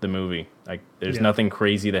following the movie. Like there's nothing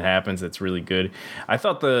crazy that happens that's really good. I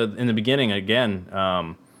thought in the beginning again,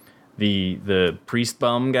 the priest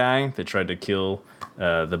bum guy that tried to kill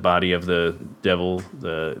the body of the devil,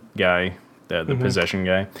 the guy, the possession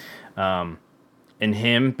guy, and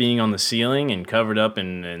him being on the ceiling and covered up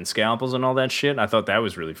in scalpels and all that shit. I thought that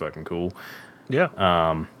was really fucking cool. Yeah.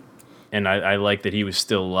 And I like that he was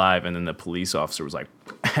still alive, and then the police officer was like,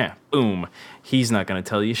 boom, he's not going to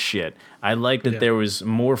tell you shit. I like that there was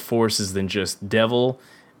more forces than just devil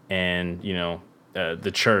and,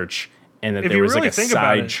 the church, and that there was like a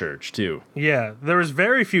side church, too. Yeah, there was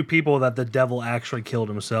very few people that the devil actually killed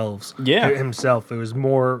himself. It was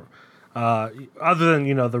more, other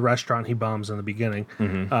than, the restaurant he bombs in the beginning,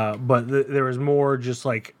 but there was more just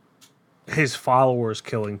like his followers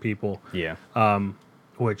killing people. Yeah.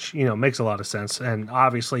 Which, makes a lot of sense. And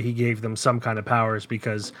obviously he gave them some kind of powers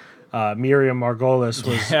because Miriam Margolis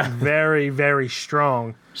was very, very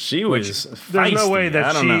strong. She was feisty. There's no way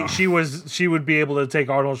that she would be able to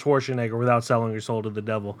take Arnold Schwarzenegger without selling her soul to the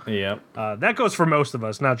devil. Yeah. That goes for most of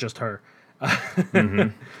us, not just her.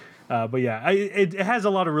 But yeah, it has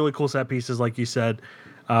a lot of really cool set pieces, like you said,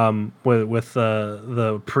 with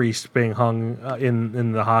the priest being hung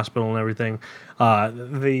in the hospital and everything.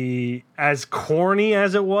 As corny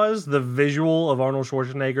as it was, the visual of Arnold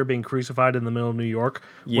Schwarzenegger being crucified in the middle of New York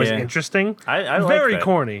was interesting. I very that.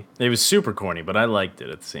 corny. It was super corny, but I liked it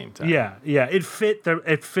at the same time. Yeah, it fit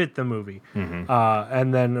the movie.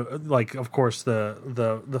 And then like of course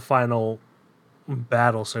the final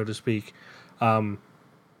battle, so to speak.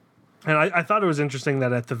 And I thought it was interesting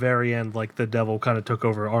that at the very end, like the devil kind of took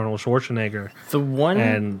over Arnold Schwarzenegger.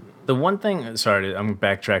 The one thing, sorry, I'm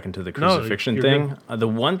backtracking to the crucifixion thing. The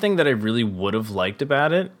one thing that I really would have liked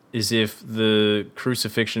about it is if the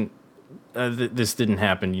crucifixion, this didn't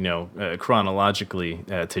happen, chronologically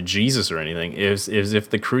to Jesus or anything. Is if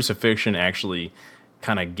the crucifixion actually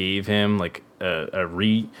kind of gave him like a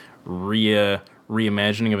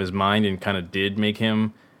reimagining of his mind and kind of did make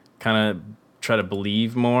him kind of try to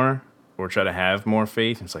believe more or try to have more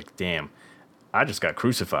faith. It's like, damn, I just got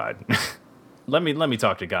crucified. Let me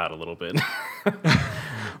talk to God a little bit.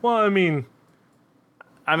 Well, I mean,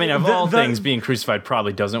 of all things, being crucified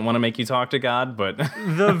probably doesn't want to make you talk to God, but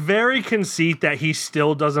the very conceit that he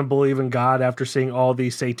still doesn't believe in God after seeing all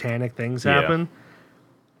these satanic things happen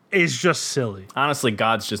is just silly. Honestly,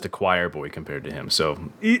 God's just a choir boy compared to him.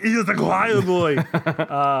 So he's a choir boy.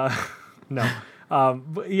 No.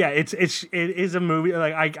 But yeah, it is a movie.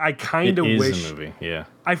 Like I kind of wish. It is a movie. Yeah.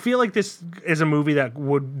 I feel like this is a movie that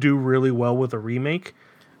would do really well with a remake.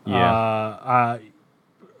 Yeah.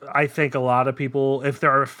 I think a lot of people, if there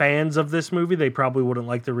are fans of this movie, they probably wouldn't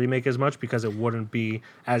like the remake as much because it wouldn't be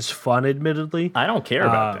as fun. Admittedly, I don't care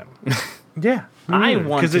about that. Yeah, I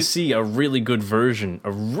want to see a really good version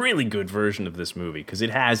of this movie because it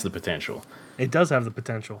has the potential. It does have the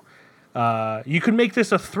potential. You could make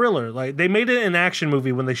this a thriller. Like they made it an action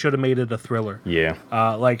movie when they should have made it a thriller. Yeah.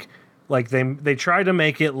 Like they try to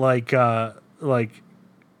make it like a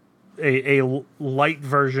light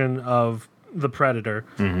version of the Predator,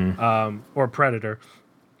 or Predator,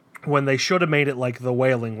 when they should have made it like The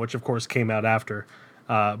Wailing, which of course came out after.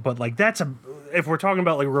 But like if we're talking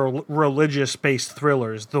about like religious-based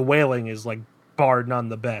thrillers, The Wailing is like bar none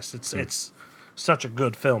the best. It's such a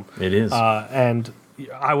good film. It is. And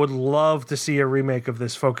I would love to see a remake of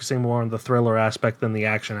this focusing more on the thriller aspect than the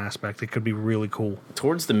action aspect. It could be really cool.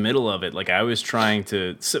 Towards the middle of it, like I was trying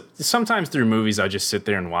to. Sometimes through movies, I just sit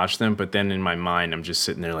there and watch them, but then in my mind, I'm just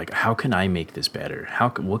sitting there like, how can I make this better?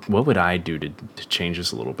 What would I do to change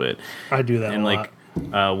this a little bit? I do that and a like,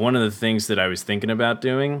 lot. one of the things that I was thinking about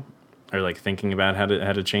doing, or like thinking about how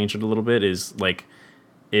to change it a little bit, is like,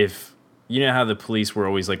 if you know how the police were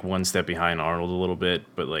always like one step behind Arnold a little bit,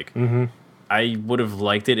 but like. Mm-hmm. I would have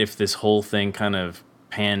liked it if this whole thing kind of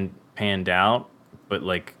panned out, but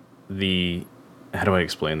like how do I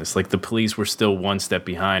explain this? Like the police were still one step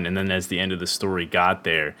behind, and then as the end of the story got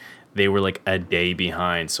there, they were like a day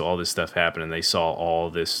behind. So all this stuff happened, and they saw all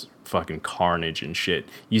this fucking carnage and shit.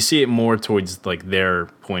 You see it more towards like their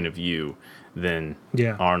point of view than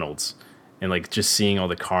Arnold's, and like just seeing all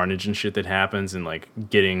the carnage and shit that happens, and like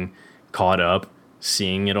getting caught up,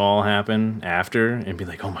 seeing it all happen after, and be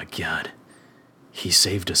like, oh my god. He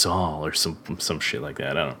saved us all, or some shit like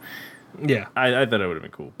that. I don't know. Yeah. I thought it would have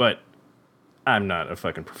been cool, but I'm not a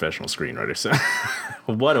fucking professional screenwriter, so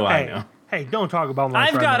what do I know? Hey, don't talk about my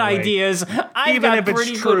friend I've got that way. ideas. Even if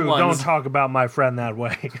it's true, don't talk about my friend that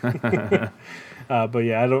way. But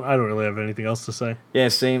yeah, I don't really have anything else to say. Yeah,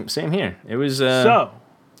 same here. It was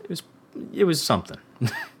it was something.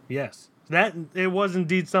 Yes. That it was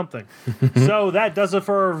indeed something. So that does it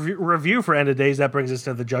for a review for End of Days. That brings us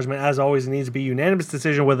to the judgment. As always, it needs to be unanimous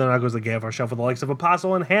decision whether or not goes the KFR shelf with the likes of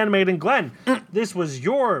Apostle and Handmaiden. Glenn, this was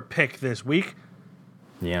your pick this week.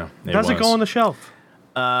 Yeah, does it go on the shelf?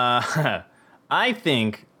 I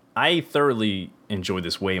think I thoroughly enjoyed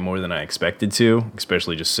this way more than I expected to,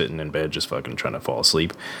 especially just sitting in bed, just fucking trying to fall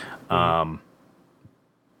asleep. And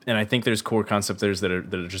I think there's core concepts there that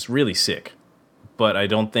are just really sick. But I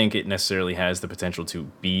don't think it necessarily has the potential to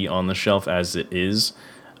be on the shelf as it is.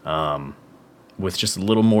 With just a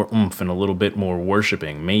little more oomph and a little bit more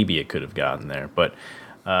worshiping, maybe it could have gotten there. But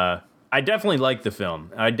I definitely like the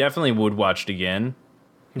film. I definitely would watch it again.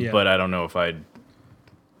 Yeah. But I don't know if I'd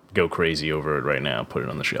go crazy over it right now, put it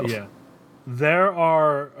on the shelf. Yeah. There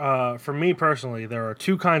are, for me personally, there are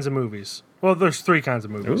two kinds of movies. Well, there's three kinds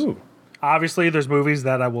of movies. Ooh. Obviously, there's movies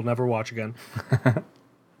that I will never watch again.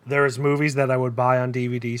 There's movies that I would buy on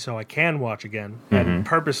DVD so I can watch again and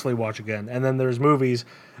purposely watch again. And then there's movies,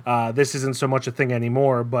 this isn't so much a thing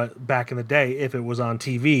anymore, but back in the day, if it was on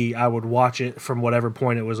TV, I would watch it from whatever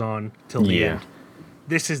point it was on till the end.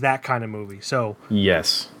 This is that kind of movie. So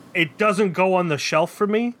yes, it doesn't go on the shelf for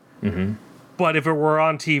me, but if it were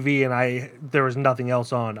on TV and there was nothing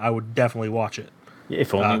else on, I would definitely watch it. Yeah,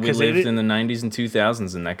 if only we lived in the 90s and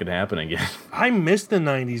 2000s and that could happen again. I miss the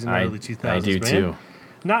 90s and early 2000s, I do, man. Too.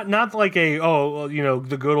 Not like the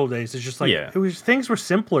good old days. It's just like things were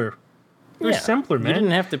simpler. It was simpler, man. You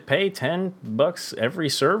didn't have to pay $10 every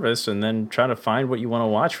service and then try to find what you want to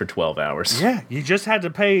watch for 12 hours. Yeah, you just had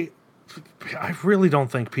to pay. I really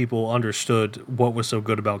don't think people understood what was so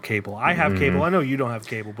good about cable. I have cable. I know you don't have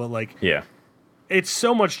cable, but it's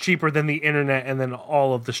so much cheaper than the internet and then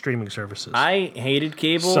all of the streaming services. I hated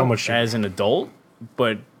cable so much as an adult,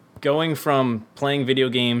 but going from playing video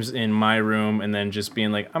games in my room and then just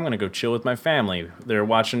being like, I'm going to go chill with my family. They're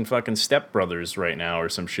watching fucking Step Brothers right now or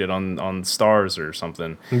some shit on Stars or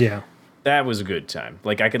something. Yeah. That was a good time.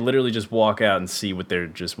 Like, I could literally just walk out and see what they're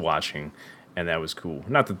just watching, and that was cool.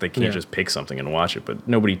 Not that they can't just pick something and watch it, but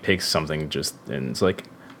nobody picks something and it's like,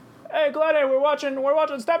 hey, Glenn, we're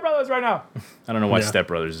watching Step Brothers right now. I don't know why Step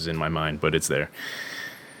Brothers is in my mind, but it's there.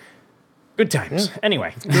 Good times. Yeah.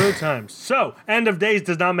 Anyway. Good times. So, End of Days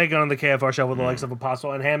does not make it on the KFR shelf with the likes of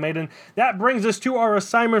Apostle and Handmaiden. That brings us to our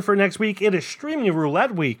assignment for next week. It is Streaming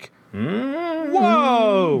Roulette Week.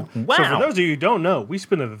 Whoa! Wow. So for those of you who don't know, we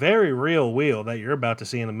spin a very real wheel that you're about to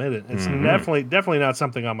see in a minute. It's definitely not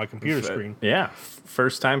something on my computer screen. Yeah.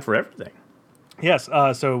 First time for everything. Yes.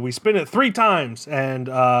 So we spin it 3 times, and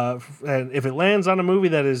if it lands on a movie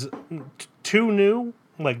that is too new,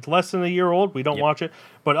 like less than a year old, we don't watch it.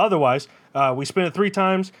 But otherwise, we spin it 3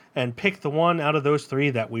 times and pick the one out of those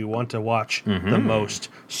 3 that we want to watch the most.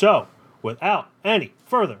 So, without any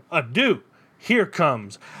further ado, here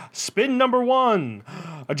comes spin number 1.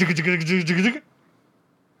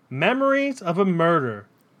 Memories of a Murder,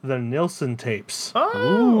 the Nilsson tapes. Oh.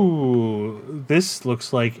 Ooh, this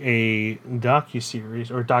looks like a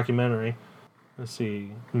docuseries or documentary. Let's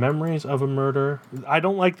see. Memories of a Murder. I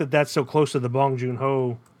don't like that that's so close to the Bong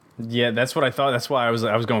Joon-ho. Yeah, that's what I thought. That's why I was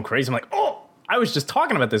going crazy. I'm like, oh, I was just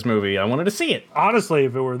talking about this movie. I wanted to see it. Honestly,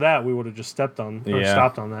 if it were that, we would have just stopped on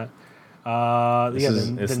that.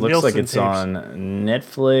 This looks like it's on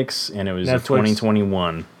Netflix, and it was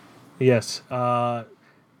 2021. Yes.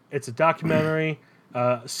 It's a documentary.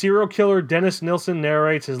 Serial killer Dennis Nilsen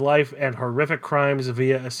narrates his life and horrific crimes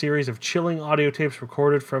via a series of chilling audio tapes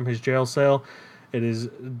recorded from his jail cell. It is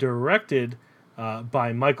directed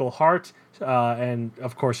by Michael Hart, and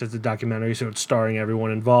of course it's a documentary, so it's starring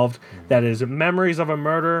everyone involved. That is Memories of a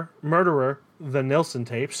Murderer, the Nilsen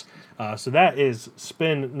tapes. So that is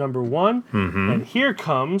spin number 1. And here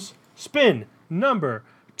comes spin number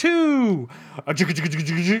 2.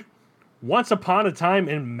 Once Upon a Time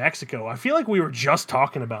in Mexico. I feel like we were just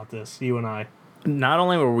talking about this, you and I. Not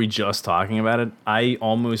only were we just talking about it, I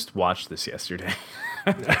almost watched this yesterday.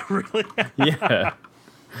 Really? Yeah.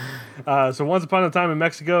 So Once Upon a Time in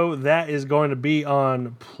Mexico, that is going to be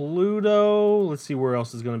on Pluto. Let's see where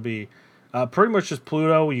else is going to be. Pretty much just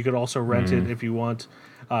Pluto. You could also rent it if you want.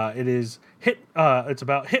 It is it's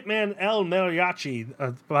about Hitman El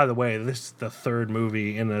Mariachi. By the way, this is the third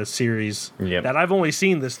movie in a series that I've only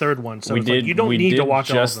seen this third one. So you don't need to watch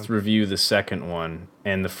all of them. We just review the second one,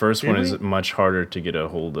 and the first one is much harder to get a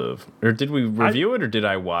hold of. Or did we review it, or did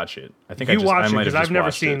I watch it? I think I watched it because I've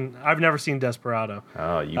never seen Desperado.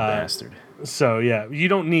 Oh, you bastard! So yeah, you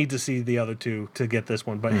don't need to see the other two to get this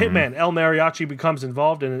one. But Hitman El Mariachi becomes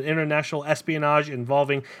involved in an international espionage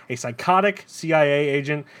involving a psychotic CIA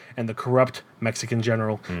agent and the corrupt Mexican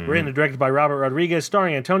general. Written and directed by Robert Rodriguez,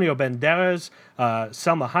 starring Antonio Banderas,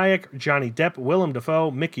 Salma Hayek, Johnny Depp, Willem Dafoe,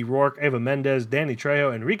 Mickey Rourke, Eva Mendes, Danny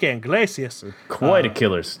Trejo, Enrique Iglesias. Quite a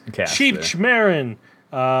killer's cast. Cheech Marin.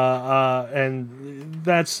 And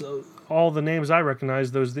that's all the names I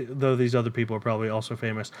recognize, though these other people are probably also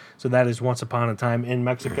famous. So that is Once Upon a Time in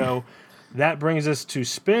Mexico. That brings us to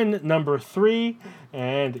spin number 3,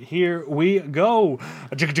 and here we go.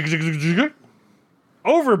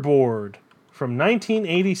 Overboard from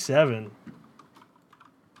 1987.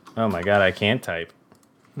 Oh my god, I can't type.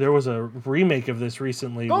 There was a remake of this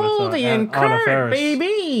recently Goldie with and Anna Kurt, Faris.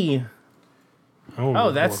 baby!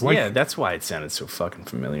 Oh, that's why it sounded so fucking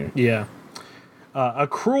familiar. Yeah. A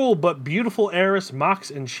cruel but beautiful heiress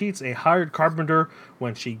mocks and cheats a hired carpenter.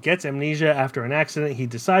 When she gets amnesia after an accident, he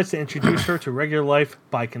decides to introduce her to regular life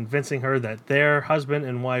by convincing her that they're husband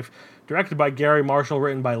and wife. Directed by Gary Marshall,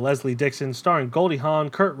 written by Leslie Dixon, starring Goldie Hawn,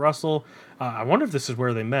 Kurt Russell. I wonder if this is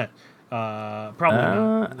where they met. Probably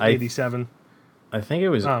not. 87. I think it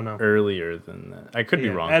was earlier than that. I could be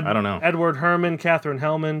wrong. I don't know. Edward Herman, Catherine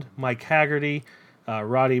Hellman, Mike Haggerty,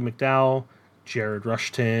 Roddy McDowell, Jared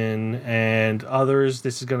Rushton, and others.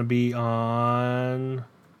 This is going to be on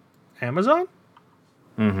Amazon?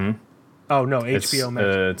 Mm-hmm. Oh, no, HBO Max.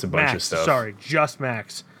 It's a bunch of stuff. Sorry, just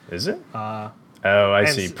Max. Is it? I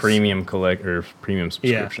see. Premium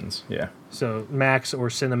subscriptions. Yeah. So Max or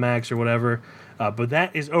Cinemax or whatever. But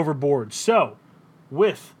that is Overboard. So,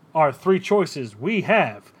 with our 3 choices, we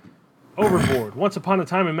have Overboard, Once Upon a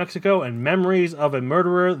Time in Mexico, and Memories of a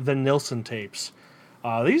Murderer, the Nilsen tapes.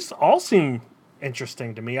 These all seem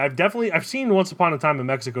interesting to me. I've seen Once Upon a Time in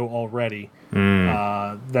Mexico already.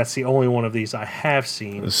 That's the only one of these I have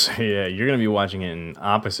seen. So, yeah, you're going to be watching it in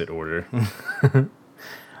opposite order.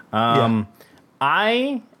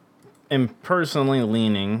 I am personally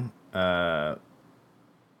leaning. I'm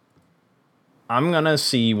going to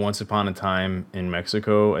see Once Upon a Time in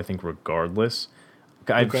Mexico, I think, regardless.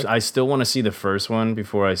 I still want to see the first one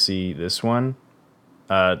before I see this one.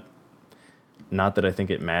 Not that I think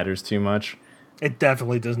it matters too much. It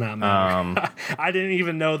definitely does not matter. I didn't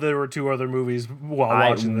even know there were 2 other movies while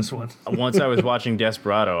watching this one. Once I was watching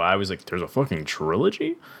Desperado, I was like, there's a fucking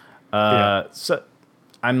trilogy? So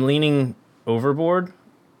I'm leaning Overboard,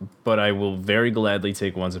 but I will very gladly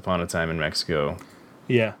take Once Upon a Time in Mexico.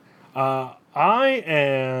 Yeah. I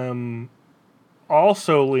am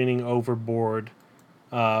also leaning Overboard,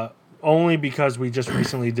 only because we just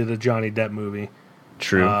recently did a Johnny Depp movie.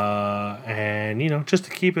 True. And, just to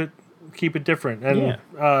keep it different. And,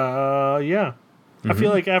 I feel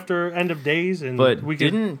like after End of Days and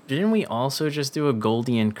didn't we also just do a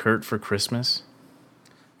Goldie and Kurt for Christmas?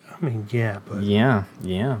 I mean, yeah, but yeah.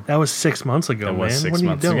 That was 6 months ago, man. Was 6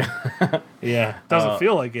 months what are you ago. doing? Yeah, doesn't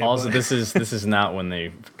feel like it. Also, this is not when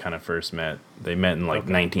they kind of first met. They met in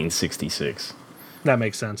 1966. That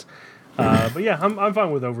makes sense. But yeah, I'm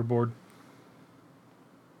fine with Overboard.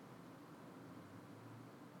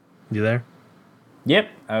 You there? Yep,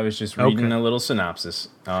 I was just reading a little synopsis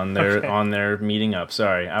on their meeting up.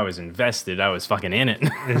 Sorry, I was invested. I was fucking in it.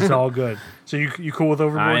 It's all good. So you cool with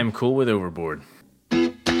Overboard? I am cool with Overboard.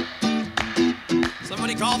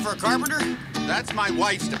 Somebody call for a carpenter? That's my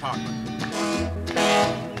wife's department.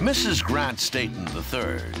 Mrs. Grant Staten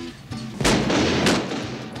III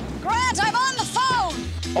Grant, I'm on the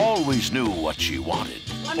phone! always knew what she wanted,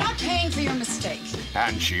 I'm not paying for your mistake.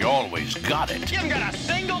 and she always got it. You haven't got a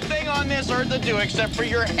single thing on this earth to do except for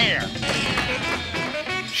your hair.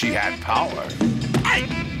 She had power,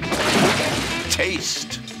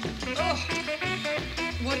 taste,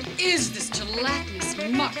 What is this gelatinous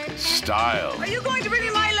muck? style, Are you going to bring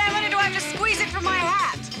me my lemon, or do I have to squeeze it from my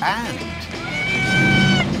hat? and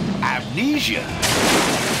amnesia.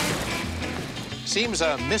 Seems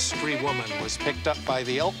a mystery woman was picked up by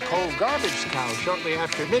the Elk Cove garbage cow shortly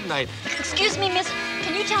after midnight. Excuse me, miss.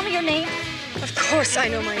 Can you tell me your name? Of course I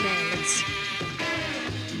know my name. It's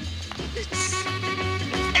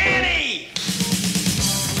Annie!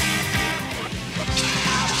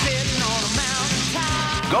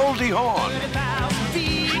 Goldie Hawn,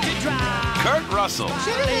 Kurt Russell,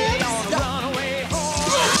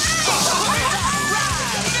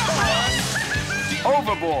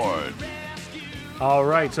 Overboard. All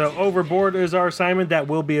right, so Overboard is our assignment that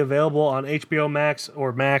will be available on HBO Max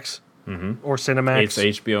or Max or Cinemax. It's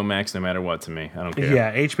HBO Max no matter what to me. I don't care.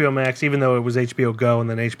 Yeah, HBO Max, even though it was HBO Go and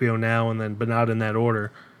then HBO Now and then, but not in that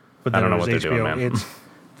order. But then I don't it know was what they're doing, man. It's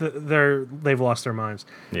they've lost their minds.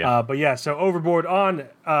 Yeah. But yeah, so Overboard on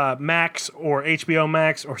Max or HBO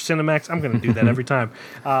Max or Cinemax. I'm going to do that every time.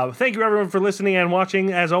 Thank you everyone for listening and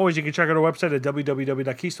watching. As always, you can check out our website at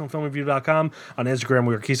www.KeystoneFilmReview.com. On Instagram,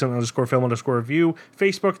 we are Keystone_Film_Review.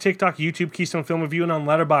 Facebook, TikTok, YouTube, Keystone Film Review, and on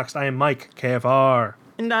Letterboxd, I am Mike KFR.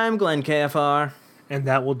 And I'm Glenn KFR. And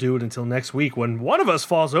that will do it until next week when one of us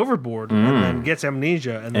falls overboard and then gets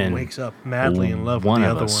amnesia and then And wakes up madly in love with One the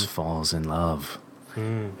of other us one. falls in love.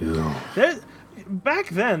 Back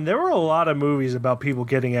then, there were a lot of movies about people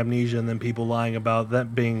getting amnesia and then people lying about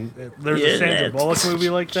that being. There's a Sandra Bullock movie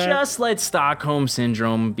like that. Just let Stockholm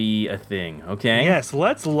Syndrome be a thing, okay? Yes,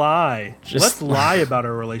 let's lie. Just Let's lie about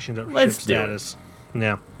our relationship Let's do it. status.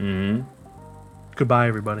 Yeah. Mm-hmm. Goodbye,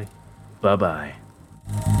 everybody. Bye-bye.